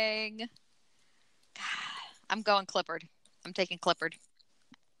going Clippard. I'm taking Clippard.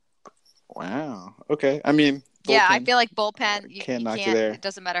 Wow. Okay. I mean, Yeah, I bullpen. feel like bullpen. You Can't knock you can't. there. It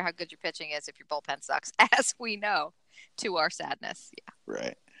doesn't matter how good your pitching is if your bullpen sucks, as we know, to our sadness. Yeah.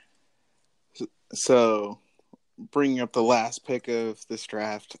 Right. So, bringing up the last pick of this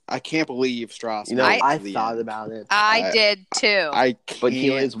draft, I can't believe Strauss. You know, made it I to the thought end. about it, I did too. I can't but he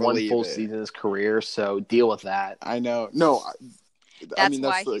only has one believe full it. season in his career, so deal with that. I know. No, I That's mean why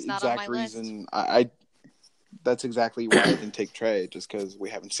that's the he's not on exact my list. reason. I that's exactly why I didn't take Trey, just because we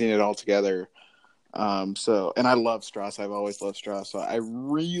haven't seen it all together. So, and I love Strauss. I've always loved Strauss. So I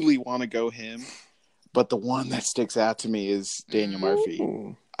really want to go him, but the one that sticks out to me is Daniel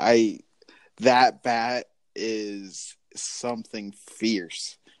Murphy. That bat is something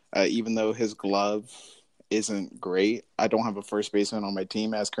fierce. Even though his glove isn't great, I don't have a first baseman on my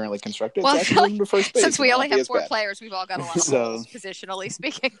team as currently constructed. Well, so I I feel can like move him to first base. Since we and only not be have as 4 bad. players, we've all got a lot of So- holes, positionally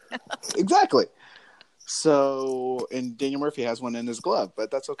speaking. Exactly. So, and Daniel Murphy has one in his glove,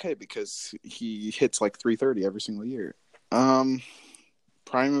 but that's okay because he hits like 330 every single year.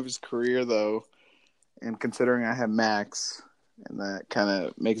 Prime of his career, though, and considering I have Max, and that kind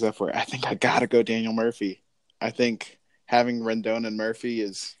of makes up for it, I think I got to go Daniel Murphy. I think having Rendon and Murphy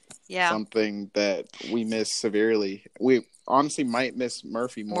is Yeah, something that we miss severely. We honestly might miss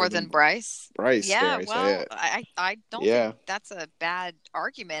Murphy more than Bryce. Bryce. Yeah, dare I say well, it. I don't Yeah. think that's a bad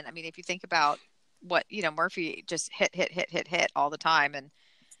argument. I mean, if you think about what Murphy just hit all the time, and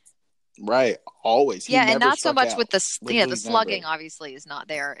Right, always. He yeah, and never not so struck much out. with the Literally the slugging never. obviously is not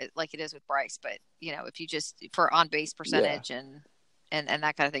there like it is with Bryce, but if you just for on base percentage and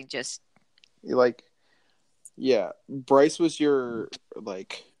that kind of thing, just Like, yeah, Bryce was your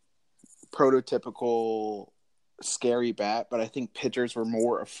like prototypical scary bat, but I think pitchers were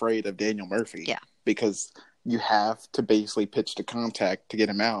more afraid of Daniel Murphy. Yeah. Because you have to basically pitch to contact to get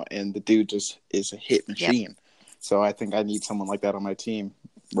him out, and the dude just is a hit machine. So I think I need someone like that on my team,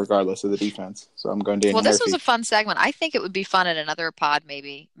 regardless of the defense. So I'm going Daniel well, this Murphy. was a fun segment. I think it would be fun in another pod,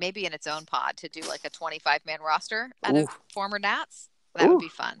 maybe in its own pod, to do like a 25-man roster out of former Nats. That would be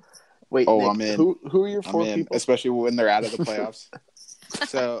fun. Wait, Oh, Nick, I'm in. Who are your I'm 4 in, people? especially when they're out of the playoffs.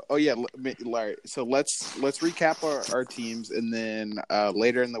 So, Larry. So let's recap our teams, and then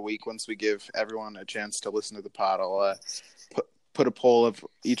later in the week, once we give everyone a chance to listen to the pod, I'll put a poll of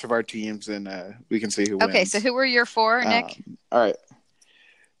each of our teams, and we can see who wins. Okay, so who were your four, Nick? All right.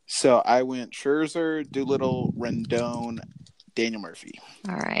 So I went Scherzer, Doolittle, Rendon, Daniel Murphy.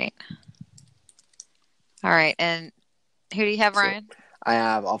 All right. And who do you have, Ryan? I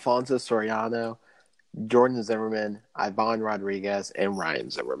have Alfonso Soriano, Jordan Zimmerman, Ivan Rodriguez, and Ryan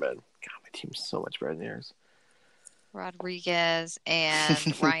Zimmerman. God, my team's so much better than yours. Rodriguez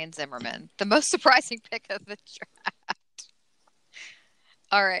and Ryan Zimmerman. The most surprising pick of the draft.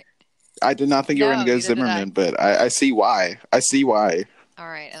 All right. I did not think you were going to go Zimmerman, but I see why. All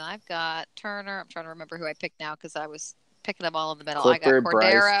right, and I've got Turner. I'm trying to remember who I picked now because I was picking them all in the middle. Clippard, I got Cordero,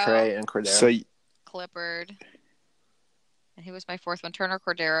 Bryce, Trey, and Cordero. So Clippard. And who was my fourth one? Turner,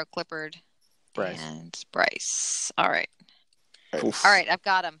 Cordero, Clippard, Bryce. and Bryce. All right. Oof. All right, I've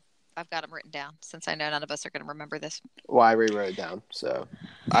got them written down since I know none of us are going to remember this. Well, I rewrote it down, so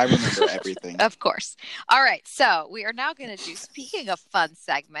I remember everything. Of course. All right, so we are now going to do, speaking of fun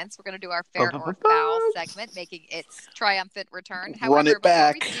segments, we're going to do our fair or foul segment, making its triumphant return. However, Run it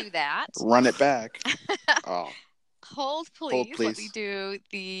back. Before we do that, Run it back. Oh. Hold, please. Let me do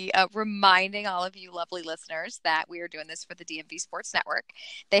the reminding all of you lovely listeners that we are doing this for the DMV Sports Network.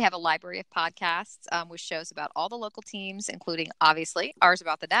 They have a library of podcasts with shows about all the local teams, including, obviously, ours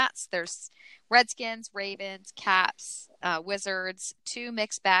about the Nats. There's Redskins, Ravens, Caps, Wizards, 2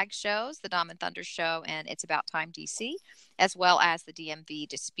 mixed bag shows, the Dom and Thunder Show and It's About Time DC, as well as the DMV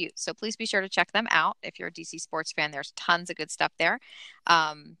Dispute. So please be sure to check them out. If you're a DC sports fan, there's tons of good stuff there.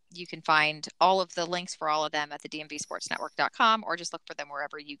 You can find all of the links for all of them at the dmvsportsnetwork.com or just look for them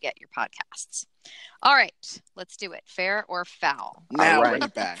wherever you get your podcasts. All right, let's do it. Fair or foul? Now right. run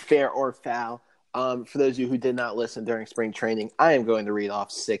it back. Fair or foul. For those of you who did not listen during spring training, I am going to read off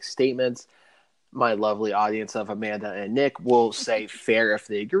 6 statements. My lovely audience of Amanda and Nick will say fair if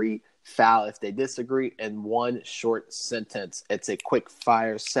they agree, foul if they disagree, and 1 short sentence. It's a quick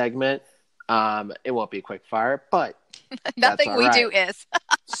fire segment. It won't be a quick fire, but Nothing we do is.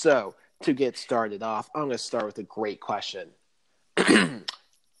 So, to get started off, I'm going to start with a great question.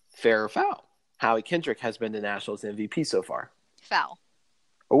 Fair or foul? Howie Kendrick has been the Nationals MVP so far. Foul.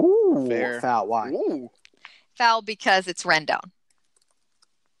 Ooh, Fair. Foul. Why? Ooh. Foul because it's Rendon.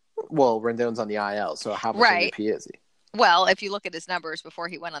 Well, Rendon's on the IL, so how much Right. MVP is he? Well, if you look at his numbers before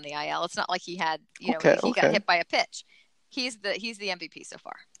he went on the IL, it's not like he had, he got hit by a pitch. He's the MVP so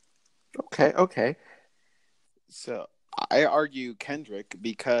far. Okay. So I argue Kendrick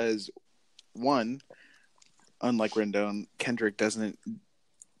because, one, unlike Rendon, Kendrick doesn't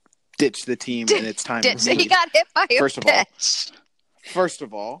ditch the team in its time. He got hit by a pitch. First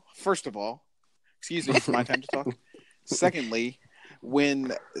of all, excuse me, it's my time to talk. Secondly,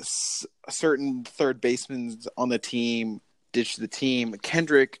 when certain third basemen on the team ditch the team,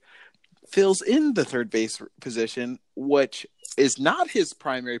 Kendrick fills in the third base position, which is not his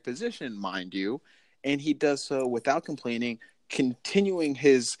primary position, mind you, and he does so without complaining, continuing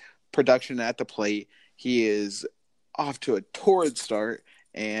his production at the plate. He is off to a torrid start,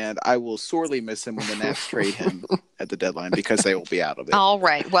 and I will sorely miss him when the Nats trade him at the deadline because they will be out of it. All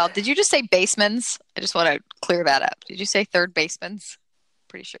right. Well, did you just say basemans? I just want to clear that up. Did you say third basemans?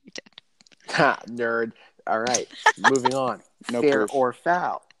 Pretty sure you did. Ha, nerd. All right, moving on. No Fair proof. or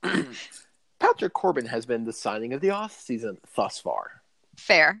foul? Patrick Corbin has been the signing of the offseason thus far.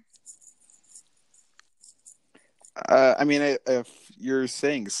 Fair. I mean, if you're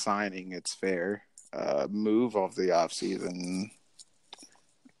saying signing, it's fair. Move of the offseason,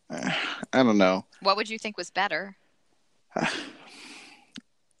 I don't know. What would you think was better?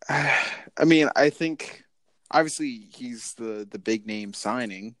 I mean, I think obviously he's the big name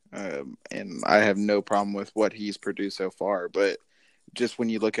signing, and I have no problem with what he's produced so far. But just when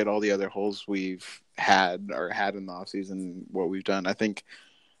you look at all the other holes we've had in the offseason, what we've done, I think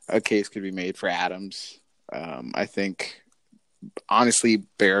a case could be made for Adams. I think, honestly,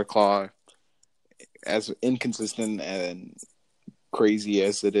 Bearclaw, as inconsistent and crazy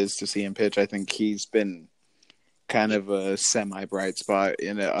as it is to see him pitch, I think he's been kind of a semi-bright spot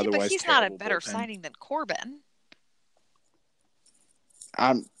in an otherwise but he's not a terrible better bullpen. signing than Corbin.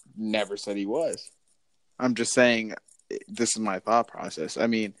 I never said he was. I'm just saying this is my thought process. I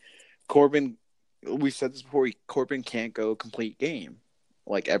mean, Corbin, we've said this before, Corbin can't go a complete game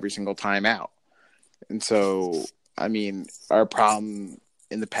like every single time out. And so, I mean, our problem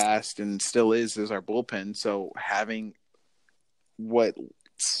in the past and still is our bullpen. So having what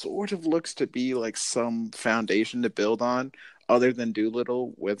sort of looks to be like some foundation to build on other than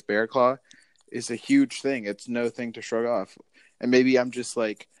Doolittle with Bearclaw is a huge thing. It's no thing to shrug off. And maybe I'm just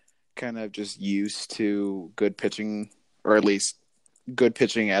like kind of just used to good pitching, or at least good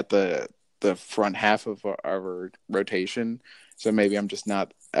pitching at the front half of our rotation. So maybe I'm just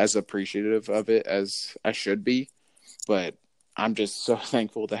not as appreciative of it as I should be. But I'm just so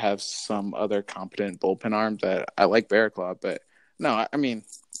thankful to have some other competent bullpen arm that I like Barraclough. But no, I mean,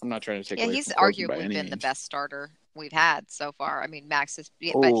 I'm not trying to take away he's from Corbin by arguably any been the means. best starter we've had so far. I mean, Max is,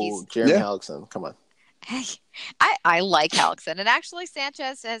 but Oh, he's. Jeremy Yeah. Hellickson. Come on. Hey, I like Hellickson, and actually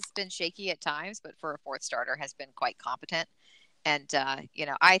Sanchez has been shaky at times, but for a fourth starter has been quite competent. And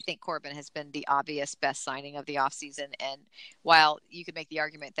I think Corbin has been the obvious best signing of the offseason. And while you could make the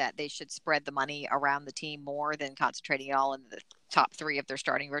argument that they should spread the money around the team more than concentrating it all in the top three of their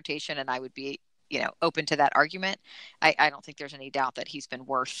starting rotation, and I would be open to that argument, I don't think there's any doubt that he's been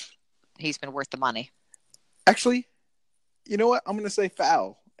worth the money. Actually, you know what? I'm going to say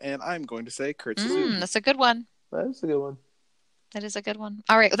foul, and I'm going to say Kurt Suzuki. That's a good one. That's a good one. That is a good one.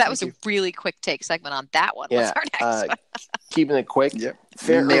 All right. Well, that was Thank a really quick take segment on that one. Yeah. What's our next one? Keeping it quick. Yep.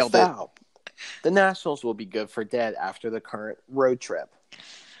 Fair or Nailed it. foul? The Nationals will be good for dead after the current road trip.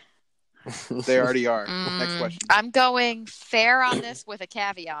 They already are. Next question. I'm going fair on this with a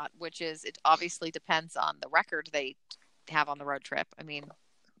caveat, which is it obviously depends on the record they have on the road trip. I mean,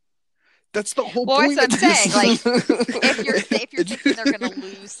 That's the whole well, point that's of what I'm this. saying. Like, if you're thinking they're going to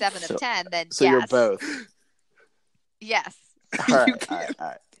lose 7 of 10, then So yes. you're both. Yes. All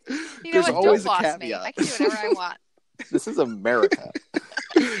right. You know There's what? always Don't a boss me. caveat. I can do whatever I want. This is America.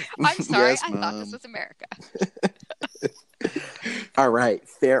 I'm sorry. Yes, I thought Mom. this was America. All right.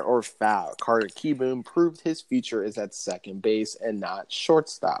 Fair or foul? Carter Keyboom proved his future is at second base and not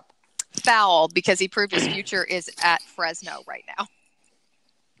shortstop. Foul, because he proved his future is at Fresno right now.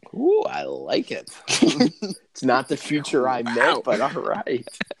 Ooh, I like it. It's not the future I meant, but all right.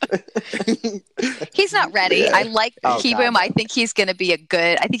 He's not ready. Yeah. I like Oh, Keyboom. God. I think he's going to be a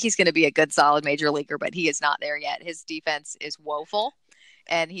good solid major leaguer, but he is not there yet. His defense is woeful,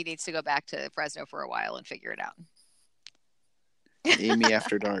 and he needs to go back to Fresno for a while and figure it out. Amy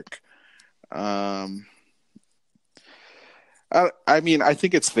After Dark. I mean, I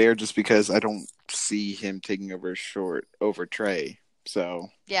think it's fair just because I don't see him taking over Trey. So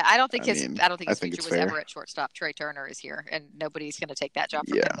Yeah, I don't think I his mean, future I think was it's fair. ever at shortstop. Trey Turner is here, and nobody's going to take that job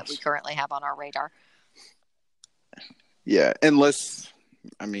from Yeah. him that we currently have on our radar. yeah, unless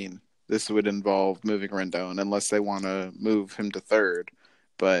this would involve moving Rendon, unless they want to move him to third.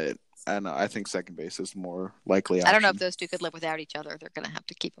 But I don't know. I think second base is the more likely option. I don't know if those two could live without each other. They're going to have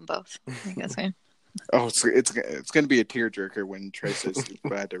to keep them both. I think that's right. Oh, it's going to be a tearjerker when Trey says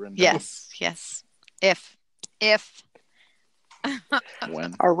goodbye to Rendon. Yes. If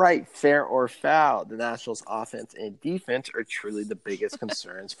When? All right, fair or foul? The Nationals' offense and defense are truly the biggest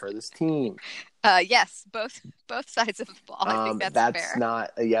concerns for this team. yes, both sides of the ball. I think that's fair. Not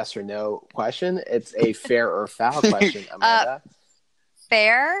a yes or no question. It's a fair or foul question, Amanda.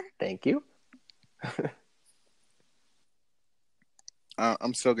 Fair. Thank you.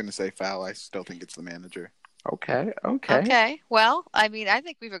 I'm still going to say foul. I still think it's the manager. Okay. Okay. Well, I mean, I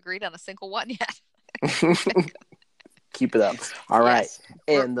think we've agreed on a single one yet. Keep it up. All right.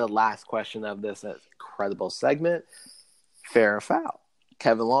 Yes. And the last question of this incredible segment, fair or foul?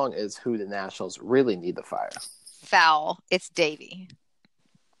 Kevin Long is who the Nationals really need to fire. Foul. It's Davey.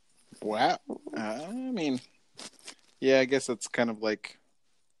 Wow. I mean, yeah, I guess it's kind of like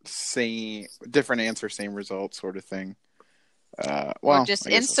different answer, same result sort of thing. Or just I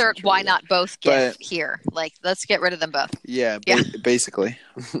guess that's insert true, why yeah. not both GIF here. Like, let's get rid of them both. Yeah, Yeah. basically.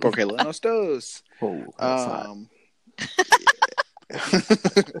 Porque Lenos dos. Oh, that's hot.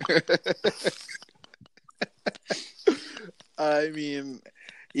 I mean,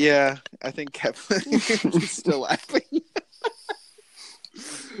 yeah, I think Kevin is still laughing.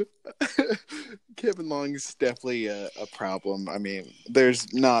 Kevin Long's definitely a problem. I mean,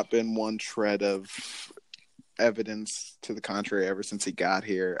 there's not been one shred of evidence to the contrary ever since he got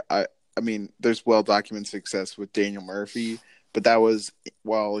here. I mean, there's well-documented success with Daniel Murphy, but that was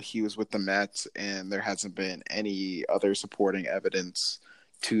while he was with the Mets, and there hasn't been any other supporting evidence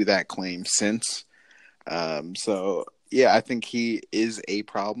to that claim since. So, yeah, I think he is a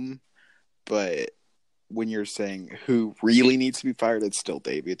problem, but when you're saying who really needs to be fired, it's still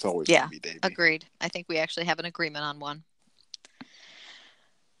Davey. It's always going to be Davey. Agreed. I think we actually have an agreement on one.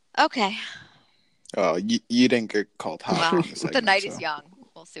 Okay. Oh, you didn't get called hot. Well, in the segment, the night so. is young.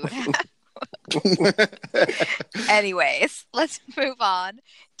 We'll see what happens. Anyways, let's move on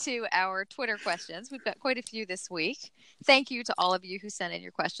to our Twitter questions. We've got quite a few this week. Thank you to all of you who sent in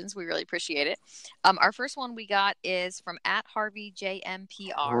your questions. We really appreciate it. Our first one we got is from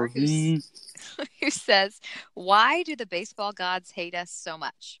 @HarveyJMPR, who says, "Why do the baseball gods hate us so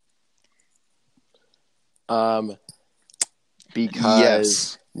much?"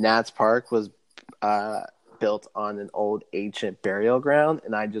 Because Nats Park was built on an old ancient burial ground,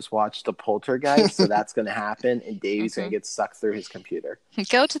 and I just watched the Poltergeist, so that's going to happen, and Davey's going to get sucked through his computer.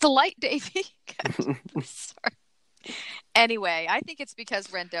 Go to the light, Davey. Sorry. Anyway, I think it's because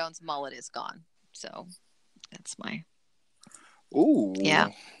Rendon's mullet is gone. So that's my... Ooh. Yeah,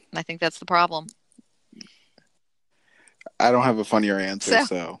 I think that's the problem. I don't have a funnier answer,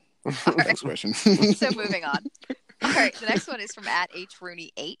 so next question. So moving on. All right, the next one is from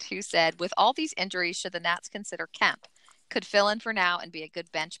 @HRooney8, who said, "With all these injuries, should the Nats consider Kemp? Could fill in for now and be a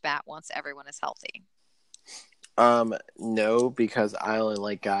good bench bat once everyone is healthy." No, because I only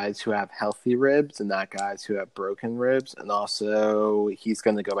like guys who have healthy ribs and not guys who have broken ribs. And also, he's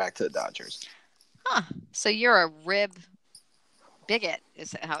going to go back to the Dodgers. Huh. So you're a rib bigot,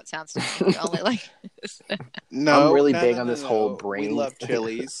 is how it sounds to me. You only like... No, I'm really big on this whole brain. We love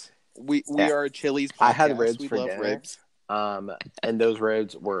Chili's. We are a Chili's podcast. I had ribs we for love dinner. Ribs. And those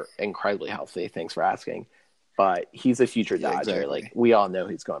ribs were incredibly healthy. Thanks for asking. But he's a future Dodger. Exactly. Like, we all know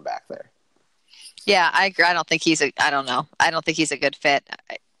he's going back there. Yeah, I agree. I don't think he's a good fit.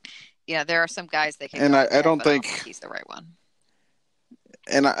 There are some guys that can. And go I there, don't but think he's the right one.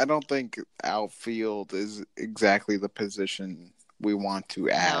 And I don't think outfield is exactly the position we want to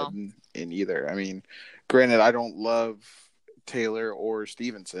add in either. I mean, granted, I don't love Taylor or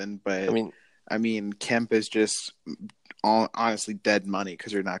Stevenson, but I mean, Kemp is just honestly dead money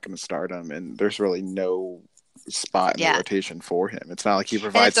because you're not going to start him, and there's really no spot in the rotation for him. It's not like he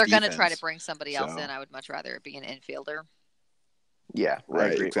provides. And if they're going to try to bring somebody else in, I would much rather it be an infielder. Yeah,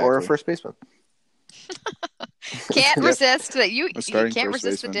 right, I agree. exactly. Or a first baseman. Can't resist that. You can't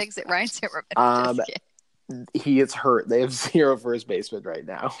resist baseman. the digs at Ryan Zimmerman. He gets hurt. They have 0 first baseman right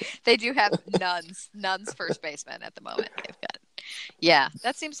now. They do have none's first baseman at the moment. They've got. Yeah,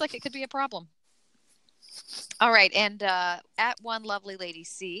 that seems like it could be a problem. All right, and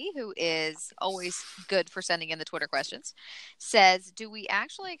 @OneLovelyLadyC, who is always good for sending in the Twitter questions, says, "Do we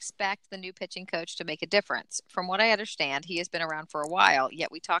actually expect the new pitching coach to make a difference? From what I understand, he has been around for a while,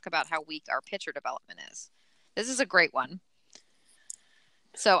 yet we talk about how weak our pitcher development is." This is a great one.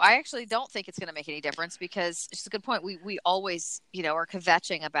 So I actually don't think it's going to make any difference because it's a good point. We always, are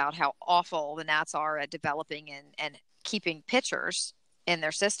kvetching about how awful the Nats are at developing and keeping pitchers in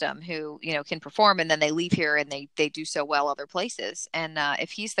their system who, can perform, and then they leave here and they do so well other places. And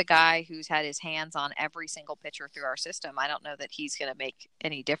if he's the guy who's had his hands on every single pitcher through our system, I don't know that he's going to make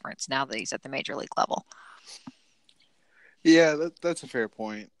any difference now that he's at the major league level. Yeah, that's a fair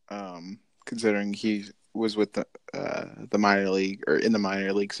point. Considering he was with the minor league or in the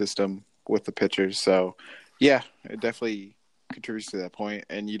minor league system with the pitchers. So yeah, it definitely contributes to that point.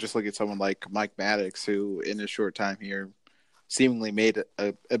 And you just look at someone like Mike Maddox, who in a short time here seemingly made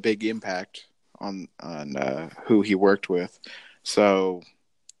a big impact on who he worked with. So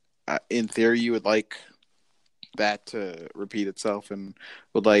in theory, you would like that to repeat itself and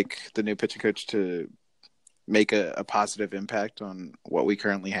would like the new pitching coach to make a positive impact on what we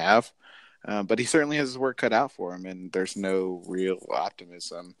currently have. But he certainly has his work cut out for him, and there's no real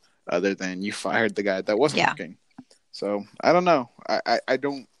optimism other than you fired the guy that wasn't working. So I don't know. I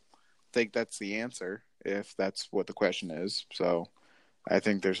don't think that's the answer if that's what the question is. So I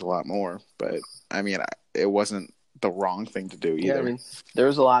think there's a lot more. But, I mean, it wasn't the wrong thing to do either. Yeah, I mean,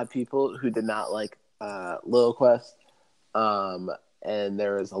 there's a lot of people who did not like Lilliquist. And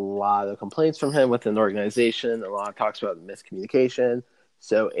there was a lot of complaints from him within the organization. A lot of talks about miscommunication.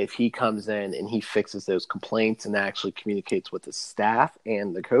 So if he comes in and he fixes those complaints and actually communicates with the staff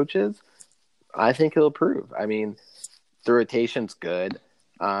and the coaches, I think he'll improve. I mean, the rotation's good.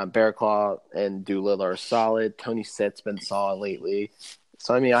 Bearclaw and Doolittle are solid. Tony Sitt's been solid lately.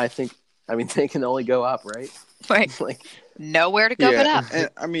 So, I mean, they can only go up, right? Right. Like, nowhere to go but up. And,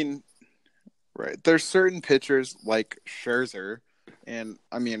 I mean, right. There's certain pitchers like Scherzer and,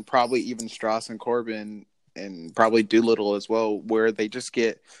 I mean, probably even Strauss and Corbin and probably Doolittle as well, where they just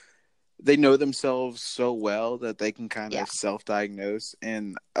they know themselves so well that they can kind of self-diagnose,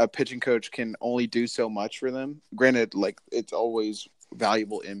 and a pitching coach can only do so much for them. Granted, like, it's always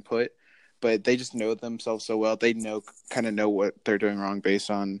valuable input, but they just know themselves so well. They know what they're doing wrong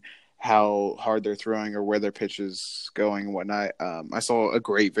based on how hard they're throwing or where their pitch is going and whatnot. I saw a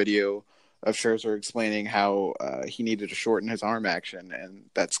great video Scherzer explaining how he needed to shorten his arm action, and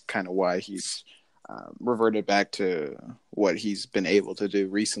that's kind of why he's reverted back to what he's been able to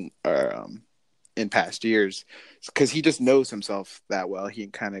do in past years, because he just knows himself that well. He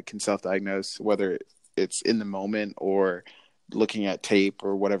kind of can self-diagnose whether it's in the moment or looking at tape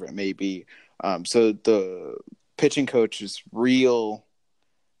or whatever it may be. So the pitching coach's real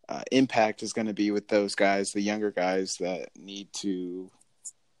impact is going to be with those guys, the younger guys that need to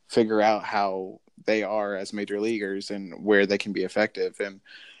figure out how they are as major leaguers and where they can be effective. And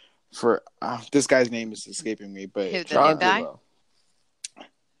for this guy's name is escaping me, but Who, the new guy?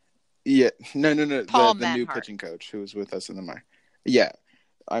 Yeah, no, Paul the new Manhart. pitching coach who was with us in the minor. Yeah,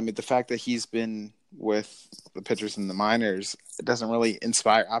 I mean the fact that he's been with the pitchers in the minors, it doesn't really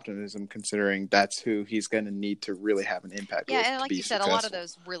inspire optimism, considering that's who he's going to need to really have an impact. Yeah, with and to like be you said, a successful. lot of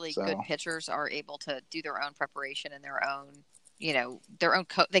those really good pitchers are able to do their own preparation and their own, their own.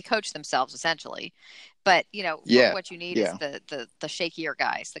 They coach themselves essentially, but what you need is the shakier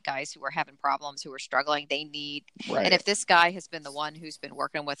guys, the guys who are having problems, who are struggling. They need, Right. And if this guy has been the one who's been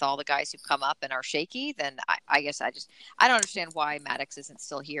working with all the guys who've come up and are shaky, then I guess I don't understand why Maddox isn't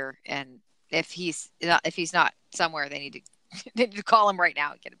still here. And if he's not somewhere, they need to call him right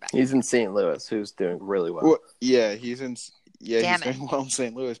now and get him back. He's in St. Louis, who's doing really well. Yeah, he's doing well in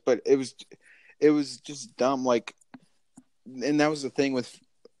St. Louis, but it was just dumb. Like, and that was the thing with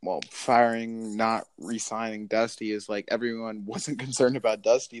firing, not re-signing Dusty, is like everyone wasn't concerned about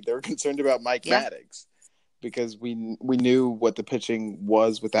Dusty; they were concerned about Mike Maddox, because we knew what the pitching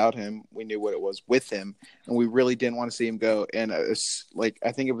was without him. We knew what it was with him, and we really didn't want to see him go. And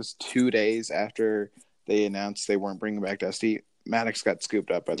I think it was 2 days after they announced they weren't bringing back Dusty, Maddox got scooped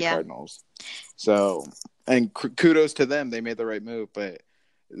up by the Cardinals. So, and kudos to them, they made the right move, but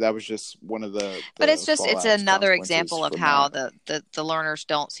that was just one of the but it's another consequences example of from how that. the learners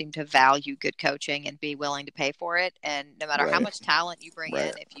don't seem to value good coaching and be willing to pay for it. And no matter how much talent you bring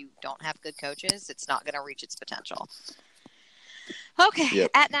in, if you don't have good coaches, it's not going to reach its potential. Okay.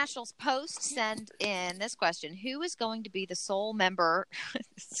 Yep. At Nationals Post, send in this question: who is going to be the sole member,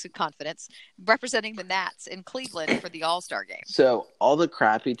 confidence, representing the Nats in Cleveland for the All-Star game? So all the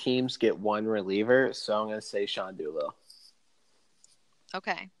crappy teams get one reliever, so I'm going to say Sean Doolittle.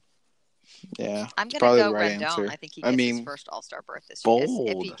 Okay. Yeah, I'm going to probably go the right Rendon. answer. I think he gets his first All-Star berth this year. If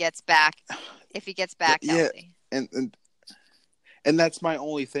he Bold. gets back healthy. And that's my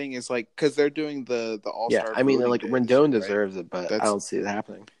only thing is like, because they're doing the All-Star. Yeah, I mean, voting like days, Rendon right? deserves it, but I don't see it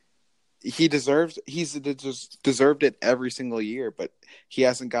happening. He's just deserved it every single year, but he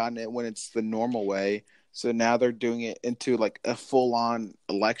hasn't gotten it when it's the normal way. So now they're doing it into like a full-on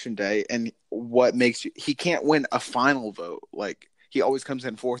election day, and he can't win a final vote. Like, he always comes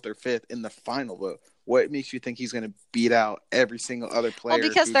in fourth or fifth in the final vote. What makes you think he's going to beat out every single other player? Well,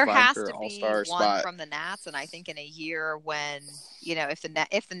 because who's there vying has for to an be all-star one spot? from the Nats, and I think in a year when if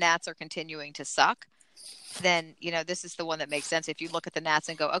the Nats are continuing to suck, then this is the one that makes sense. If you look at the Nats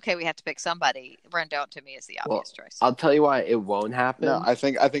and go, okay, we have to pick somebody, Rendon to me is the obvious choice. I'll tell you why it won't happen. No, I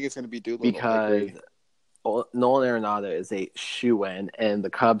think it's going to be Doolittle. Because Nolan Arenado is a shoe-in, and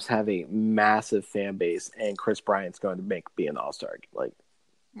the Cubs have a massive fan base, and Chris Bryant's going to be an all-star.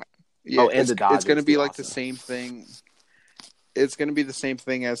 Yeah, and the Dodgers. It's going to be like the awesome. same thing. It's going to be the same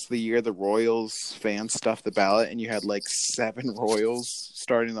thing as the year the Royals fans stuffed the ballot, and you had like 7 Royals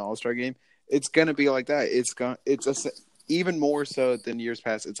starting the All-Star game. It's going to be like that. Even more so than years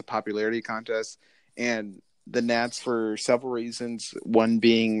past. It's a popularity contest, and the Nats, for several reasons, one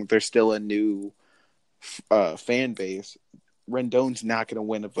being they're still a new fan base. Rendon's not going to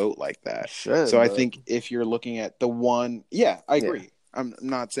win a vote like that. I think if you're looking at the one, I agree. Yeah. I'm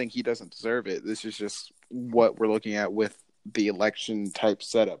not saying he doesn't deserve it. This is just what we're looking at with the election type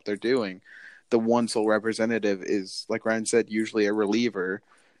setup they're doing. The one sole representative is, like Ryan said, usually a reliever,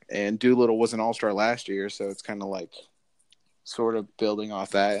 and Doolittle was an all-star last year, so it's kind of like sort of building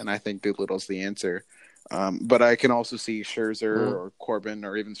off that, and I think Doolittle's the answer. But I can also see Scherzer or Corbin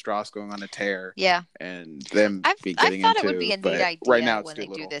or even Strauss going on a tear. Yeah. And them I getting thought into, it would be a neat idea right now when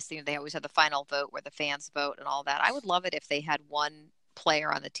Doolittle. They do this. They always have the final vote where the fans vote and all that. I would love it if they had one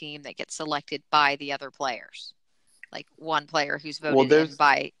player on the team that gets selected by the other players. Like one player who's voted in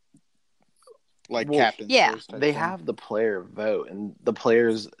by... captains. Yeah. They have the player vote, and the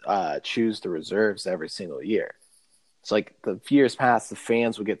players choose the reserves every single year. It's like the years past, the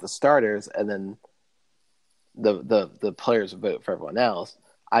fans would get the starters, and then the players would vote for everyone else.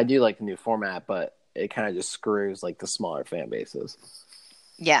 I do like the new format, but it kind of just screws like the smaller fan bases.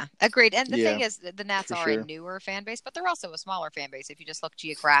 Yeah, agreed. And the thing is, the Nats are sure. a newer fan base, but they're also a smaller fan base. If you just look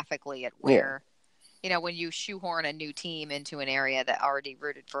geographically at where when you shoehorn a new team into an area that already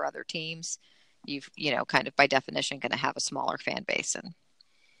rooted for other teams, you've, kind of by definition going to have a smaller fan base. And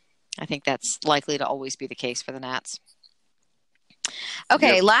I think that's likely to always be the case for the Nats.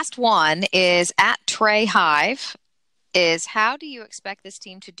 Okay, Yep. last one is at Trey Hive. Is how do you expect this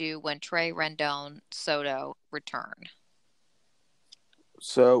team to do when Trey, Rendon, Soto return?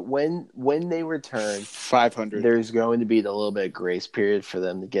 So when they return, 500. there's going to be a little bit of grace period for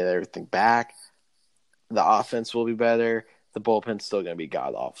them to get everything back. The offense will be better. The bullpen's still going to be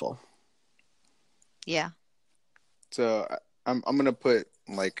god awful. Yeah. So I'm gonna put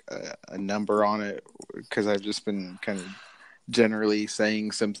like a number on it because I've just been kind of generally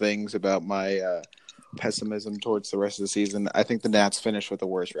saying some things about my pessimism towards the rest of the season. I think the Nats finished with a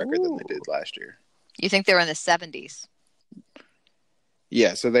worse record than they did last year. You think they're in the 70s?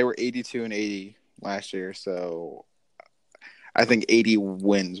 Yeah, so they were 82 and 80 last year. So I think 80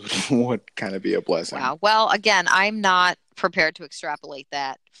 wins would kind of be a blessing. Wow. Well, again, I'm not prepared to extrapolate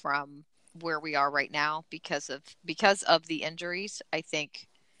that from where we are right now because of the injuries. I think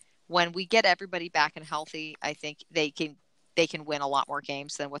when we get everybody back and healthy, I think they can win a lot more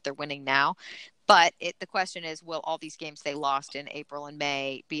games than what they're winning now. But the question is, will all these games they lost in April and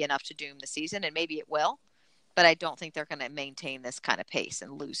May be enough to doom the season? And maybe it will, but I don't think they're going to maintain this kind of pace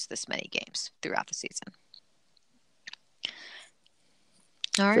and lose this many games throughout the season.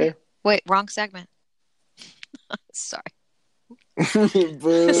 All right. Fair. Wait, wrong segment. Sorry.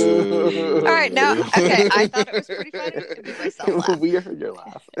 Boo. All right, no. Okay, I thought it was pretty funny to make myself laugh. We heard your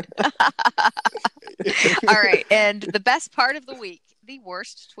laugh. All right, and the best part of the week, the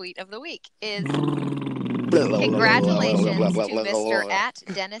worst tweet of the week is congratulations to Mr. at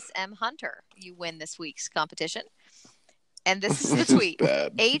Dennis M. Hunter. You win this week's competition. And this is the tweet.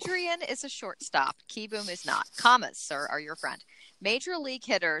 Adrian is a shortstop. Kieboom is not. Commas, sir, are your friend. Major league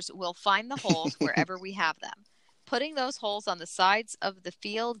hitters will find the holes wherever we have them. Putting those holes on the sides of the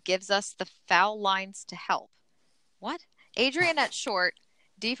field gives us the foul lines to help. What? Adrian at short,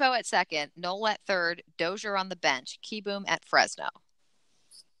 Defoe at second, Noel at third, Dozier on the bench, Kieboom at Fresno.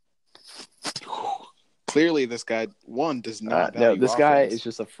 Clearly, this guy, does not No, this guy offense. is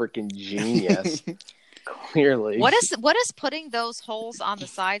just a freaking genius. Clearly. What is putting those holes on the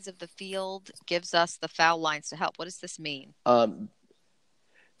sides of the field gives us the foul lines to help? What does this mean?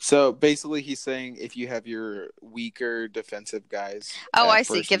 So basically, he's saying if you have your weaker defensive guys, Oh, at I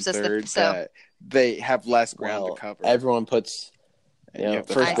see. first Gives and us third, so that they have less ground Well, to cover. everyone puts And you have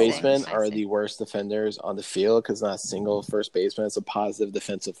the first foul lines. basemen I are see. the worst defenders on the field because not a single first baseman. It's a positive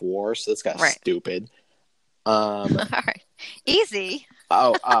defensive WAR, so this guy's Right. stupid. All right. Easy.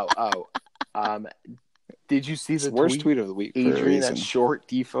 Did you see the Worst tweet of the week for a Adrian reason. at short,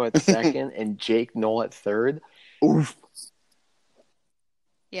 Defoe at second, and Jake Noel at third? Oof.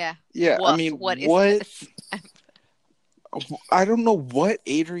 Yeah. Yeah, I Woof. mean, What is what? this? I don't know what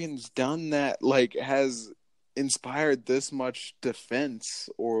Adrian's done that has inspired this much defense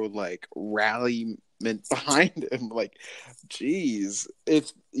or rallyment behind him. Geez,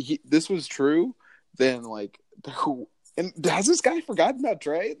 if this was true, then and has this guy forgotten about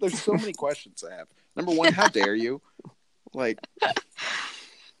Trey? There's so many questions I have. Number one, how dare you?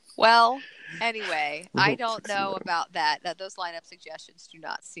 Well, anyway, I don't know about that. Those lineup suggestions do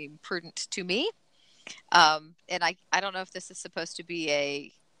not seem prudent to me. And I don't know if this is supposed to be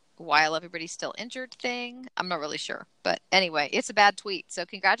a while everybody's still injured thing. I'm not really sure. But anyway, it's a bad tweet. So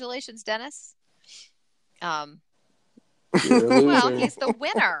congratulations, Dennis. You're a Well, loser. he's the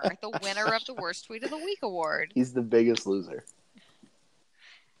winner of the Worst Tweet of the Week award. He's the biggest loser.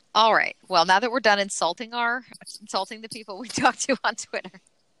 All right. Well, now that we're done insulting the people we talk to on Twitter,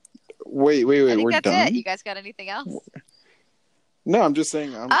 Wait, I think we're that's done? it. You guys got anything else? No, I'm just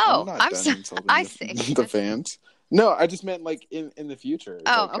saying I'm Oh, not I'm done sorry. insulting I the, see. the fans. No, I just meant in the future.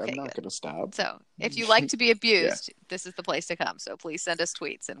 Oh, okay, I'm not good. going to stop. So if you like to be abused, this is the place to come. So please send us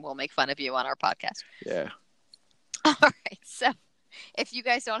tweets and we'll make fun of you on our podcast. Yeah. All right. So if you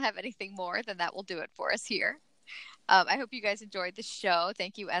guys don't have anything more, then that will do it for us here. I hope you guys enjoyed the show.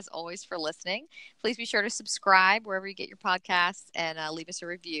 Thank you, as always, for listening. Please be sure to subscribe wherever you get your podcasts and leave us a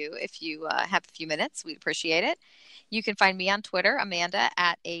review if you have a few minutes. We'd appreciate it. You can find me on Twitter, Amanda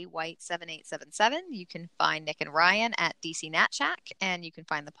at awhite7877. You can find Nick and Ryan at DC Nat Shack, and you can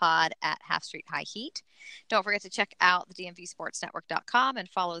find the pod at Half Street High Heat. Don't forget to check out the DMVSportsNetwork.com and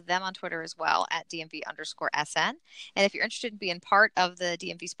follow them on Twitter as well at DMV_SN. And if you're interested in being part of the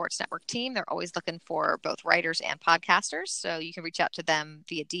DMV Sports Network team, they're always looking for both writers and podcasters. So you can reach out to them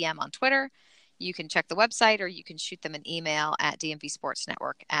via DM on Twitter. You can check the website or you can shoot them an email at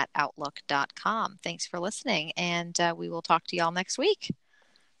dmvsportsnetwork@outlook.com. Thanks for listening, and we will talk to y'all next week.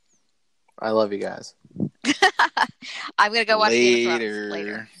 I love you guys. I'm going to go watch Game of Thrones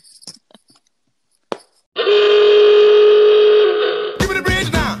later. Give me the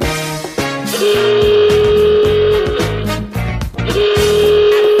bridge now. I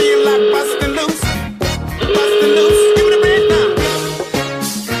feel like busting loose. Busting loose. Give me the bridge now.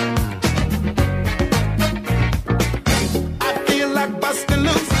 I feel like busting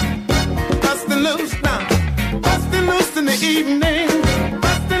loose. Busting loose now. Busting loose in the evening.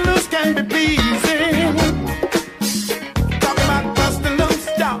 Busting loose can be pleasing. Talking about busting loose,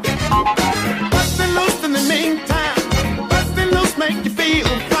 y'all. Busting loose in the meantime. Busting loose make you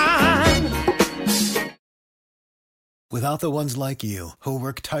feel fine. Without the ones like you, who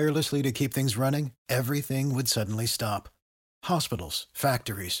work tirelessly to keep things running, everything would suddenly stop. Hospitals,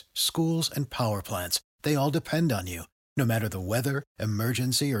 factories, schools, and power plants, they all depend on you. No matter the weather,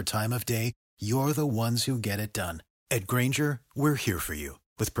 emergency, or time of day, you're the ones who get it done. At Grainger, we're here for you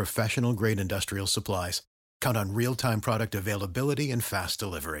with professional-grade industrial supplies. Count on real-time product availability and fast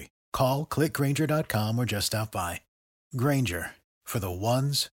delivery. Call, click Grainger.com, or just stop by. Grainger, for the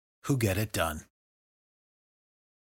ones who get it done.